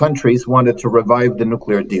Western countries wanted to revive the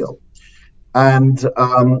nuclear deal. And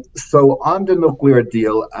so on the nuclear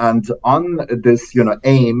deal and on this,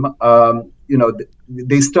 aim,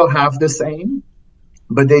 they still have this aim,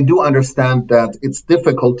 but they do understand that it's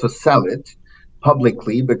difficult to sell it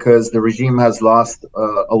publicly, because the regime has lost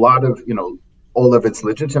a lot of, all of its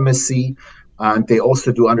legitimacy. And they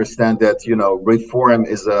also do understand that, reform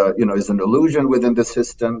is an illusion within the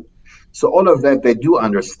system. So all of that they do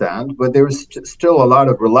understand, but there is still a lot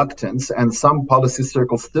of reluctance, and some policy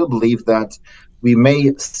circles still believe that we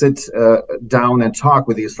may sit down and talk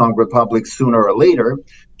with the Islamic Republic sooner or later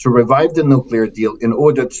to revive the nuclear deal in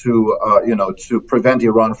order to prevent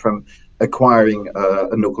Iran from acquiring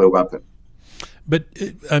a nuclear weapon. But,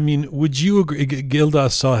 would you agree? Gilda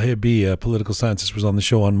Sahibi, a political scientist, was on the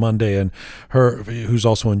show on Monday, and who's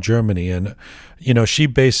also in Germany. And, she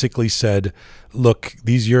basically said, look,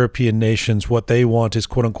 these European nations, what they want is,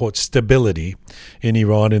 quote unquote, stability in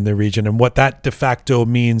Iran, in the region. And what that de facto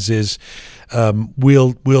means is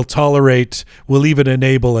we'll tolerate, we'll even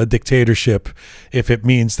enable a dictatorship if it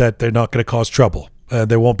means that they're not going to cause trouble.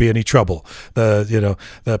 There won't be any trouble. The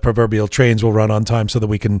proverbial trains will run on time so that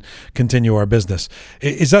we can continue our business.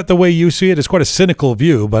 Is that the way you see it? It's quite a cynical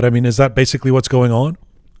view, but is that basically what's going on?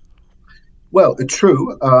 Well,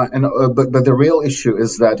 true, but the real issue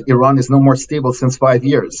is that Iran is no more stable since 5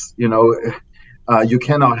 years. You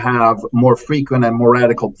cannot have more frequent and more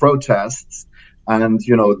radical protests, and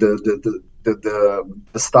the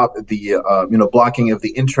blocking of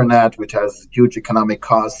the internet, which has huge economic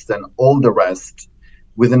costs, and all the rest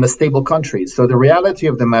within a stable country. So the reality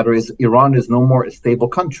of the matter is Iran is no more a stable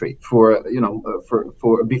country for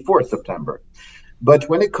before September. But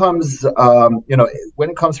when it comes,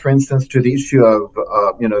 for instance, to the issue of,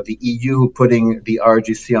 the EU putting the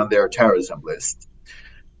IRGC on their terrorism list,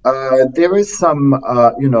 there is some,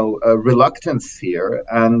 reluctance here,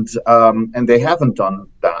 and they haven't done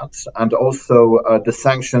that. And also, the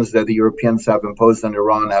sanctions that the Europeans have imposed on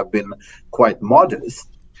Iran have been quite modest,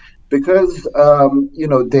 because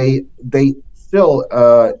they still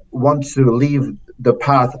want to leave the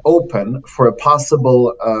path open for a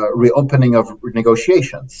possible reopening of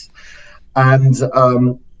negotiations. And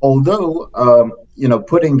although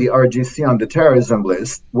putting the IRGC on the terrorism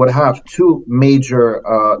list would have two major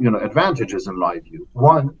advantages in my view.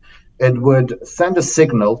 One, it would send a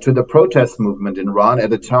signal to the protest movement in Iran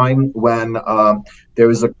at a time when there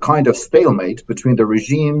is a kind of stalemate between the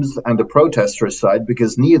regimes and the protester side,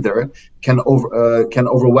 because neither can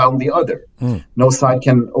overwhelm the other. No side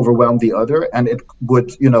can overwhelm the other, and it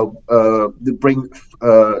would bring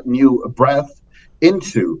new breath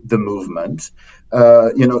into the movement.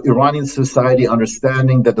 Iranian society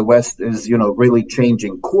understanding that the West is really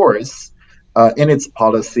changing course in its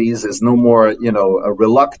policies, is no more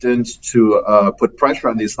reluctant to put pressure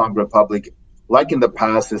on the Islamic Republic like in the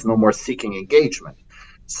past, is no more seeking engagement.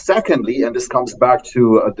 Secondly, and this comes back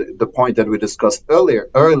to the point that we discussed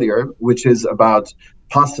earlier, which is about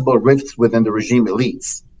possible rifts within the regime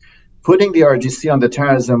elites. Putting the IRGC on the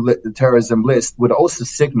terrorism list would also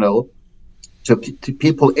signal to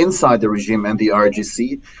people inside the regime and the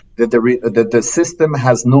IRGC that the system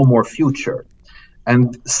has no more future.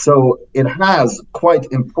 And so it has quite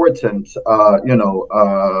important,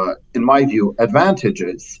 in my view,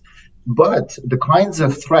 advantages. But the kinds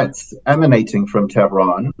of threats emanating from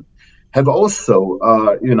Tehran have also,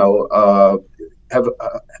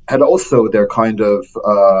 had also their kind of,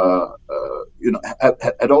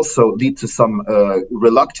 had also lead to some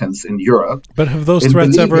reluctance in Europe. But have those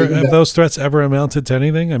threats ever amounted to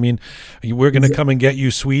anything? I mean, we're going to come and get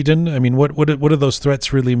you, Sweden. I mean, what do those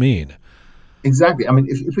threats really mean? Exactly. I mean,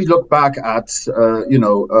 if we look back at,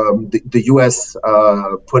 the U.S.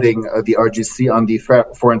 Putting the IRGC on the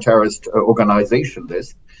foreign terrorist organization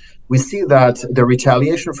list, we see that the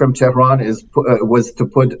retaliation from Tehran was to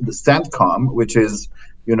put the CENTCOM, which is,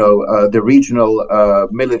 the regional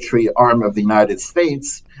military arm of the United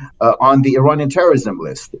States, on the Iranian terrorism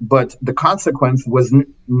list. But the consequence was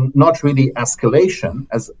not really escalation,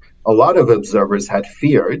 as a lot of observers had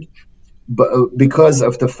feared, but because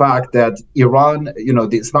of the fact that Iran,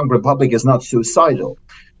 the Islamic Republic is not suicidal.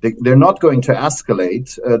 They're not going to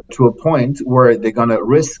escalate to a point where they're going to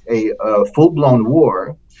risk a full-blown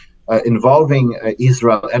war involving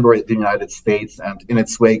Israel and or the United States, and in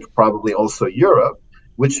its wake probably also Europe,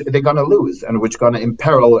 which they're going to lose and which going to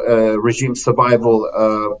imperil regime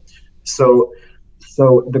survival. So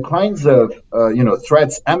the kinds of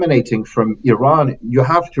threats emanating from Iran, you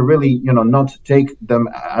have to really not take them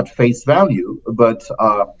at face value, but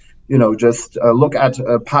just look at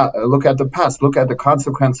the past, look at the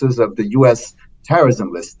consequences of the U.S.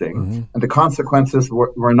 terrorism listing, and the consequences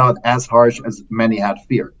were not as harsh as many had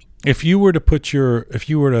feared. If you were to put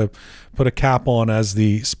a cap on as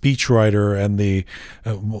the speechwriter and the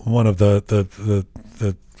one of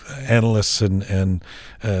the analysts and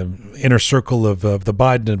inner circle of the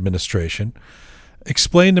Biden administration,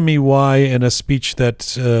 explain to me why in a speech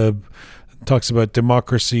that talks about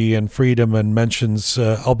democracy and freedom and mentions,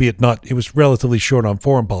 albeit not, it was relatively short on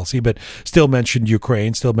foreign policy, but still mentioned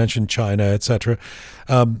Ukraine, still mentioned China, etc.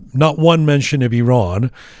 Not one mention of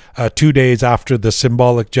Iran. 2 days after the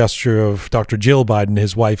symbolic gesture of Dr. Jill Biden,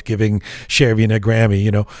 his wife, giving Shervin a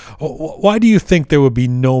Grammy, why do you think there would be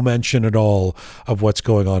no mention at all of what's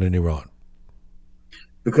going on in Iran?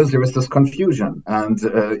 Because there is this confusion, and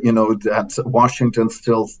that Washington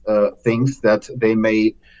still thinks that they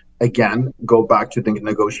may again go back to the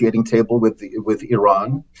negotiating table with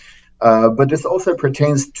Iran. But this also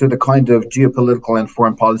pertains to the kind of geopolitical and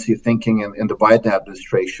foreign policy thinking in the Biden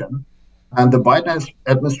administration. And the Biden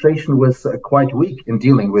administration was quite weak in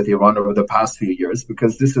dealing with Iran over the past few years,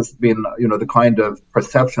 because this has been, the kind of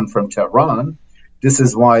perception from Tehran. This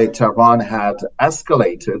is why Tehran had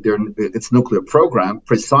escalated its nuclear program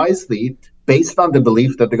precisely based on the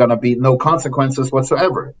belief that there are going to be no consequences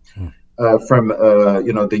whatsoever from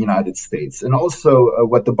the United States. And also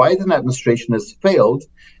what the Biden administration has failed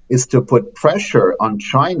is to put pressure on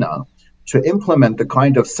China to implement the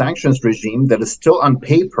kind of sanctions regime that is still on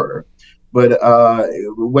paper. But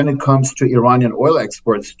when it comes to Iranian oil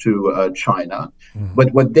exports to China,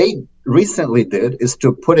 but what they recently did is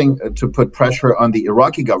to put pressure on the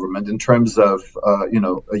Iraqi government in terms of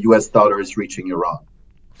U.S. dollars reaching Iran.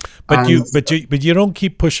 But you don't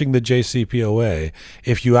keep pushing the JCPOA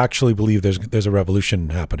if you actually believe there's a revolution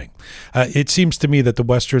happening. It seems to me that the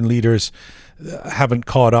Western leaders haven't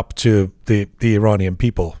caught up to the Iranian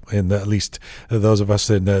people, at least those of us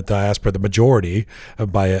in the diaspora, the majority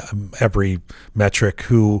by every metric,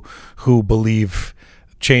 who believe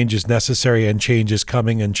change is necessary and change is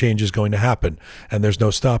coming and change is going to happen and there's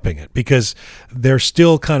no stopping it, because they're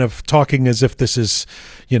still kind of talking as if this is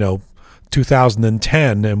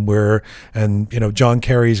 2010 and John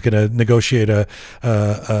Kerry's going to negotiate a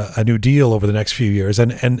new deal over the next few years,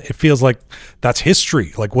 and it feels like that's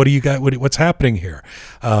history. Like, what do you got? What's happening here?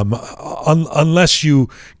 Unless you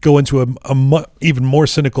go into a even more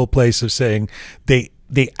cynical place of saying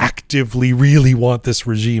they actively really want this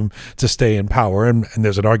regime to stay in power, and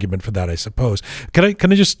there's an argument for that, I suppose. Can I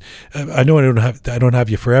just? I know I don't have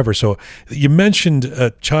you forever. So you mentioned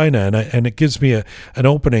China, and it gives me an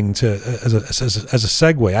opening as a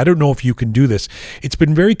segue. I don't know if you can do this. It's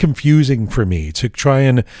been very confusing for me to try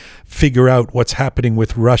and figure out what's happening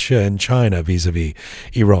with Russia and China vis-a-vis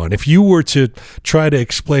Iran. If you were to try to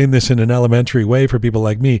explain this in an elementary way for people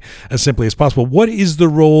like me, as simply as possible, what is the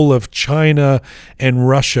role of China and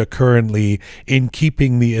Russia currently in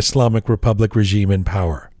keeping the Islamic Republic regime in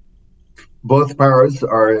power? Both powers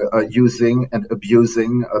are using and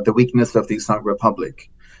abusing the weakness of the Islamic Republic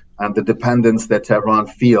and the dependence that Tehran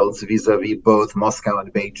feels vis-a-vis both Moscow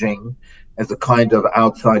and Beijing as a kind of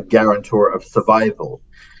outside guarantor of survival.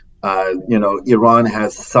 Iran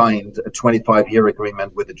has signed a 25-year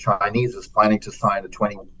agreement with the Chinese, is planning to sign a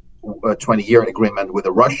 20-year agreement with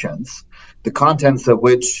the Russians, the contents of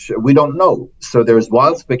which we don't know. So there's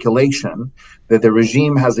wild speculation that the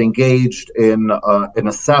regime has engaged in a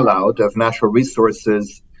sellout of natural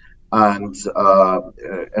resources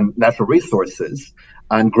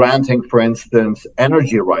and granting, for instance,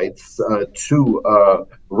 energy rights to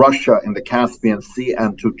Russia in the Caspian Sea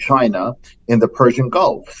and to China in the Persian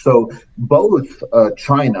Gulf. So both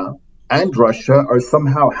China and Russia are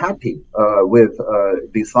somehow happy with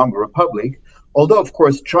the Islamic Republic, although, of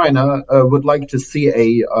course, China would like to see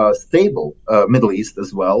a stable Middle East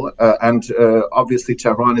as well. And obviously,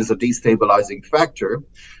 Tehran is a destabilizing factor.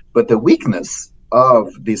 But the weakness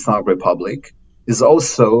of the Islamic Republic is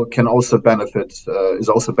also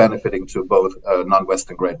benefiting to both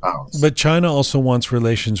non-Western great powers. But China also wants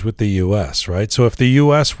relations with the U.S., right? So if the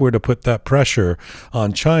U.S. were to put that pressure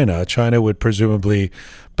on China, China would presumably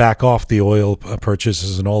back off the oil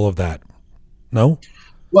purchases and all of that. No?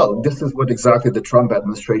 Well, this is what exactly the Trump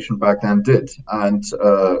administration back then did, and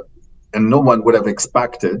no one would have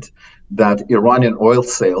expected that Iranian oil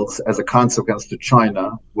sales, as a consequence to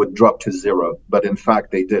China, would drop to zero. But in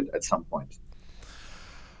fact, they did at some point.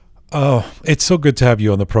 Oh, it's so good to have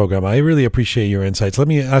you on the program. I really appreciate your insights. Let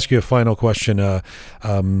me ask you a final question. The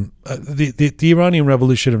Iranian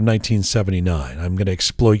Revolution of 1979. I'm going to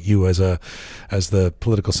exploit you as the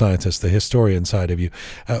political scientist, the historian side of you.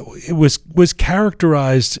 It was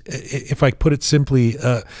characterized, if I put it simply,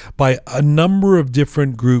 by a number of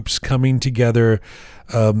different groups coming together,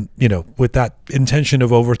 with that intention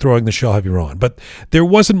of overthrowing the Shah of Iran. But there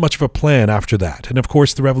wasn't much of a plan after that. And of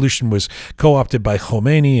course, the revolution was co-opted by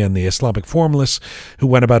Khomeini and the Islamic formalists, who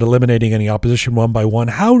went about eliminating any opposition one by one.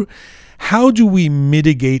 How do we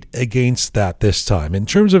mitigate against that this time, in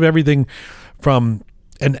terms of everything from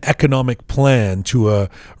an economic plan to a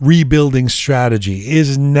rebuilding strategy?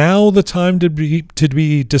 Is now the time to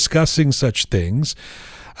be discussing such things,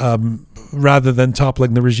 rather than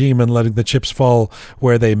toppling the regime and letting the chips fall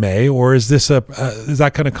where they may? Or is this is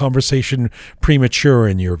that kind of conversation premature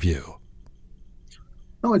in your view?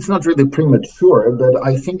 No, it's not really premature, but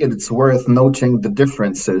I think it's worth noting the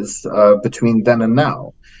differences between then and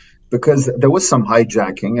now, because there was some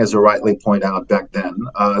hijacking, as you rightly point out back then.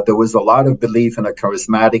 There was a lot of belief in a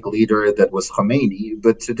charismatic leader that was Khomeini,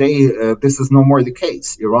 but today this is no more the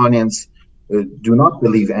case. Iranians do not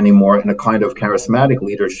believe anymore in a kind of charismatic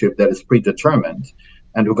leadership that is predetermined,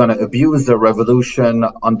 and we're going to abuse the revolution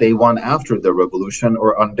on day one after the revolution,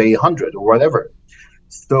 or on day 100, or whatever.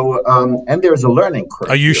 So, and there's a learning curve.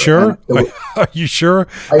 Are you sure? Are you sure?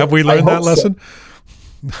 Have we learned that lesson?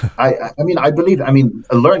 So. I believe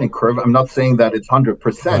a learning curve. I'm not saying that it's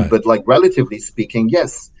 100%, right, but like relatively speaking,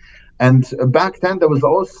 yes. And back then, there was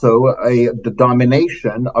also the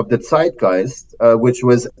domination of the zeitgeist, which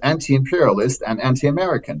was anti-imperialist and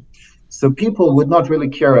anti-American. So people would not really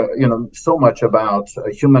care, so much about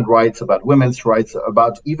human rights, about women's rights,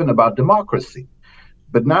 even about democracy.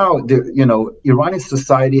 But now, Iranian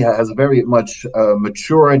society has very much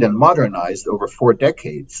matured and modernized over 4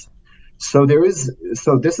 decades. So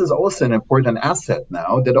this is also an important asset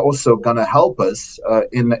now that also going to help us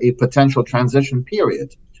in a potential transition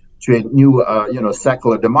period to a new,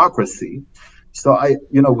 secular democracy. So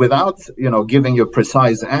without, giving you a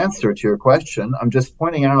precise answer to your question, I'm just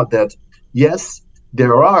pointing out that, yes,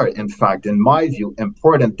 there are, in fact, in my view,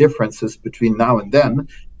 important differences between now and then,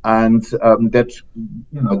 and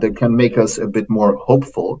that can make us a bit more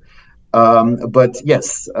hopeful. But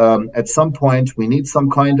yes, at some point we need some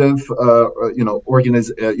kind of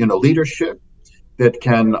leadership that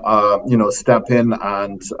can step in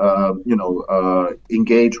and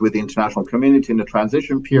engage with the international community in the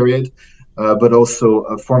transition period, but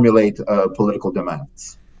also formulate political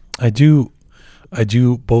demands. I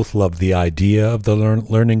do both love the idea of the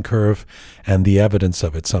learning curve and the evidence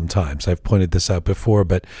of it sometimes. I've pointed this out before,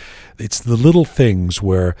 but it's the little things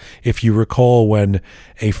where, if you recall when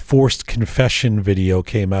a forced confession video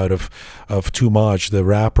came out of Toumaj, the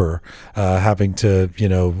rapper, having to,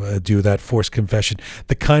 do that forced confession,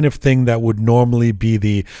 the kind of thing that would normally be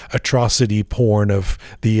the atrocity porn of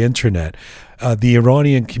the internet, the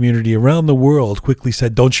Iranian community around the world quickly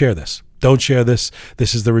said, don't share this. Don't share this.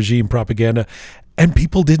 This is the regime propaganda. And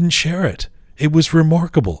people didn't share it. It was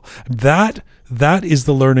remarkable. That is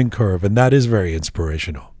the learning curve, and that is very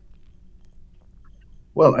inspirational.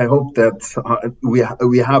 Well, I hope that we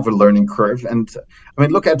have a learning curve, and I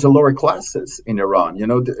mean, look at the lower classes in Iran.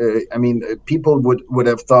 People would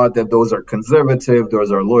have thought that those are conservative,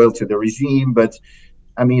 those are loyal to the regime, but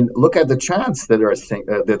I mean, look at the chants that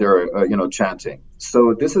they're chanting.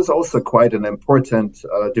 So this is also quite an important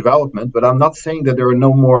development. But I'm not saying that there are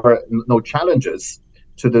no challenges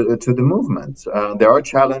to the movement. There are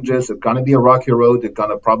challenges. It's going to be a rocky road. It's going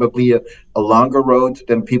to probably a longer road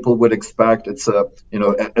than people would expect. It's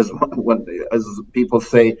as people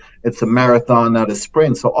say, it's a marathon, not a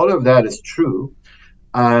sprint. So all of that is true.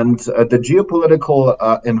 And the geopolitical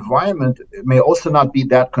environment may also not be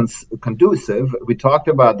that conducive. We talked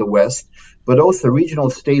about the West, but also regional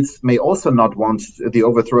states may also not want the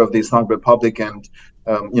overthrow of the Islamic Republic and,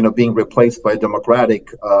 being replaced by a democratic,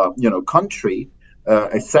 country,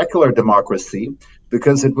 a secular democracy,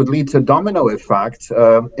 because it would lead to domino effect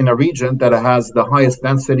in a region that has the highest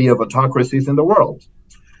density of autocracies in the world.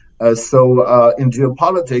 So in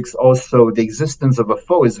geopolitics, also the existence of a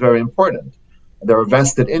foe is very important. There are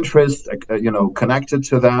vested interests, connected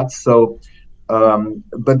to that. So,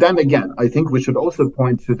 but then again, I think we should also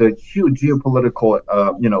point to the huge geopolitical,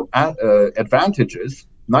 advantages.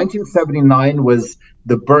 1979 was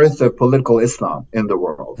the birth of political Islam in the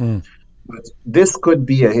world. But this could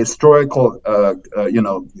be a historical,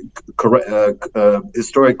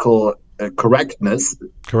 historical correctness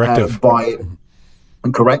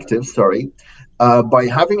by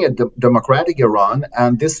having a democratic Iran,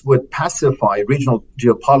 and this would pacify regional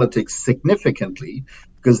geopolitics significantly,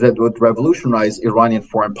 because that would revolutionize Iranian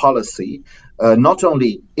foreign policy, not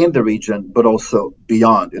only in the region but also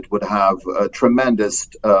beyond. It would have tremendous,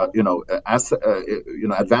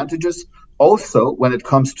 advantages. Also, when it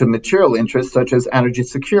comes to material interests such as energy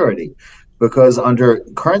security, because under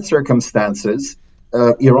current circumstances,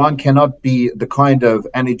 Iran cannot be the kind of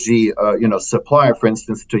energy, supplier, for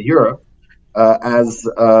instance, to Europe. As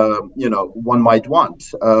one might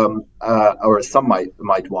want, or some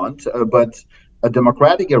might want, but a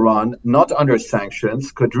democratic Iran, not under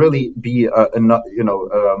sanctions, could really be a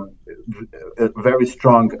very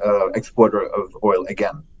strong exporter of oil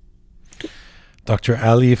again. Dr.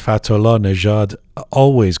 Ali Fatullah Nejad,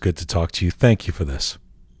 always good to talk to you. Thank you for this.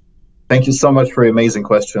 Thank you so much for your amazing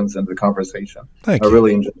questions and the conversation. Thank you. I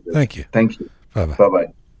really enjoyed it. Thank you. Thank you. Bye-bye. Bye-bye.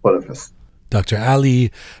 Bolefis. Dr.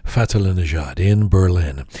 Ali Fatullah Nejad in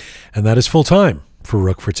Berlin. And that is full time for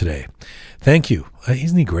Rook for today. Thank you.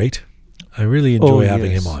 Isn't he great? I really enjoy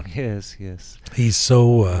having him on. Yes. He's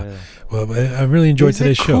so, I really enjoyed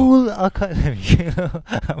today's show. Cool academic.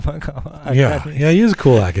 Yeah, he is a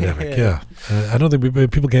cool academic. Yeah. I don't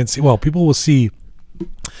think people can't see. Well, people will see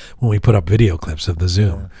when we put up video clips of the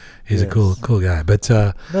Zoom. He's a cool guy. But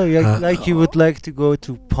no, you would like to go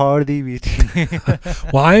to party with him.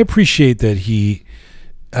 Well, I appreciate that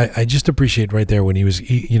I just appreciate right there when he was,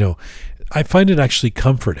 I find it actually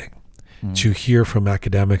comforting to hear from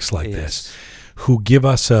academics like this, who give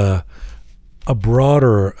us a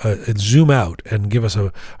broader, zoom out and give us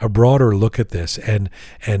a broader look at this and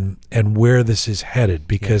where this is headed.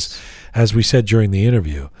 Because as we said during the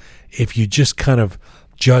interview, if you just kind of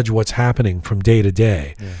judge what's happening from day to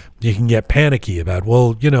day, you can get panicky about,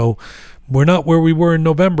 we're not where we were in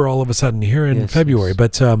November all of a sudden here in February.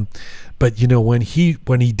 But But when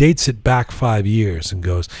he dates it back 5 years and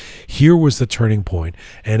goes, here was the turning point,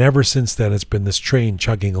 and ever since then it's been this train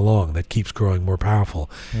chugging along that keeps growing more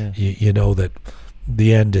powerful. Yeah. You know that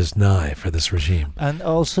the end is nigh for this regime. And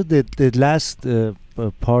also the last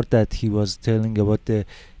part that he was telling about the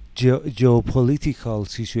geopolitical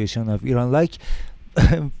situation of Iran, like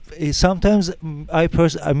sometimes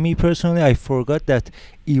me personally, I forgot that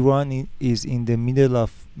Iran is in the middle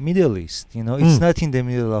of Middle East. It's not in the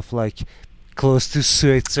middle of like close to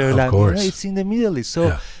Switzerland. Of course. It's in the Middle East.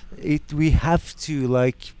 So we have to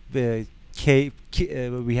like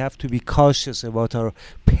we have to be cautious about our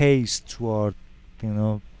pace toward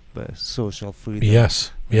social freedom.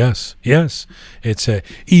 Yes. It's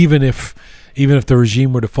even if the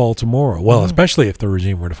regime were to fall tomorrow. Well, especially if the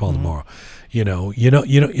regime were to fall tomorrow.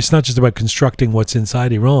 It's not just about constructing what's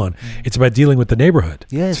inside Iran. It's about dealing with the neighborhood.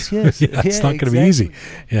 Yes. It's not going to be easy.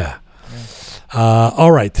 Yeah.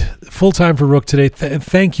 All right. Full time for Rook today.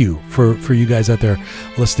 Thank you for you guys out there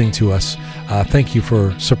listening to us. Thank you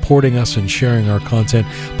for supporting us and sharing our content.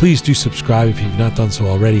 Please do subscribe if you've not done so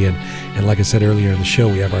already. And like I said earlier in the show,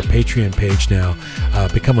 we have our Patreon page now.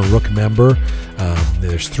 Become a Rook member.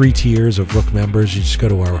 There's 3 tiers of Rook members. You just go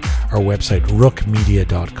to our website,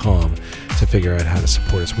 rookmedia.com, to figure out how to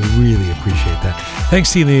support us. We really appreciate that.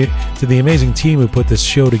 Thanks to the amazing team who put this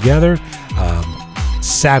show together.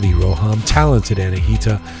 Savvy Roham, talented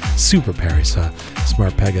Anahita, Super Parisa,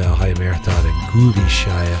 Smart Pega, Haya Marathon, and Groovy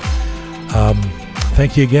Shaya.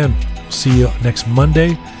 Thank you again. See you next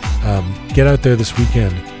Monday. Get out there this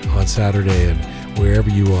weekend on Saturday and wherever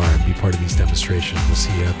you are and be part of these demonstrations. We'll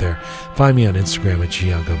see you out there. Find me on Instagram at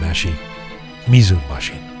Giango Mashi. Mizun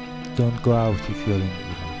Mashi. Don't go out if you're in Iran.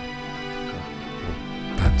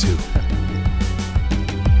 That too.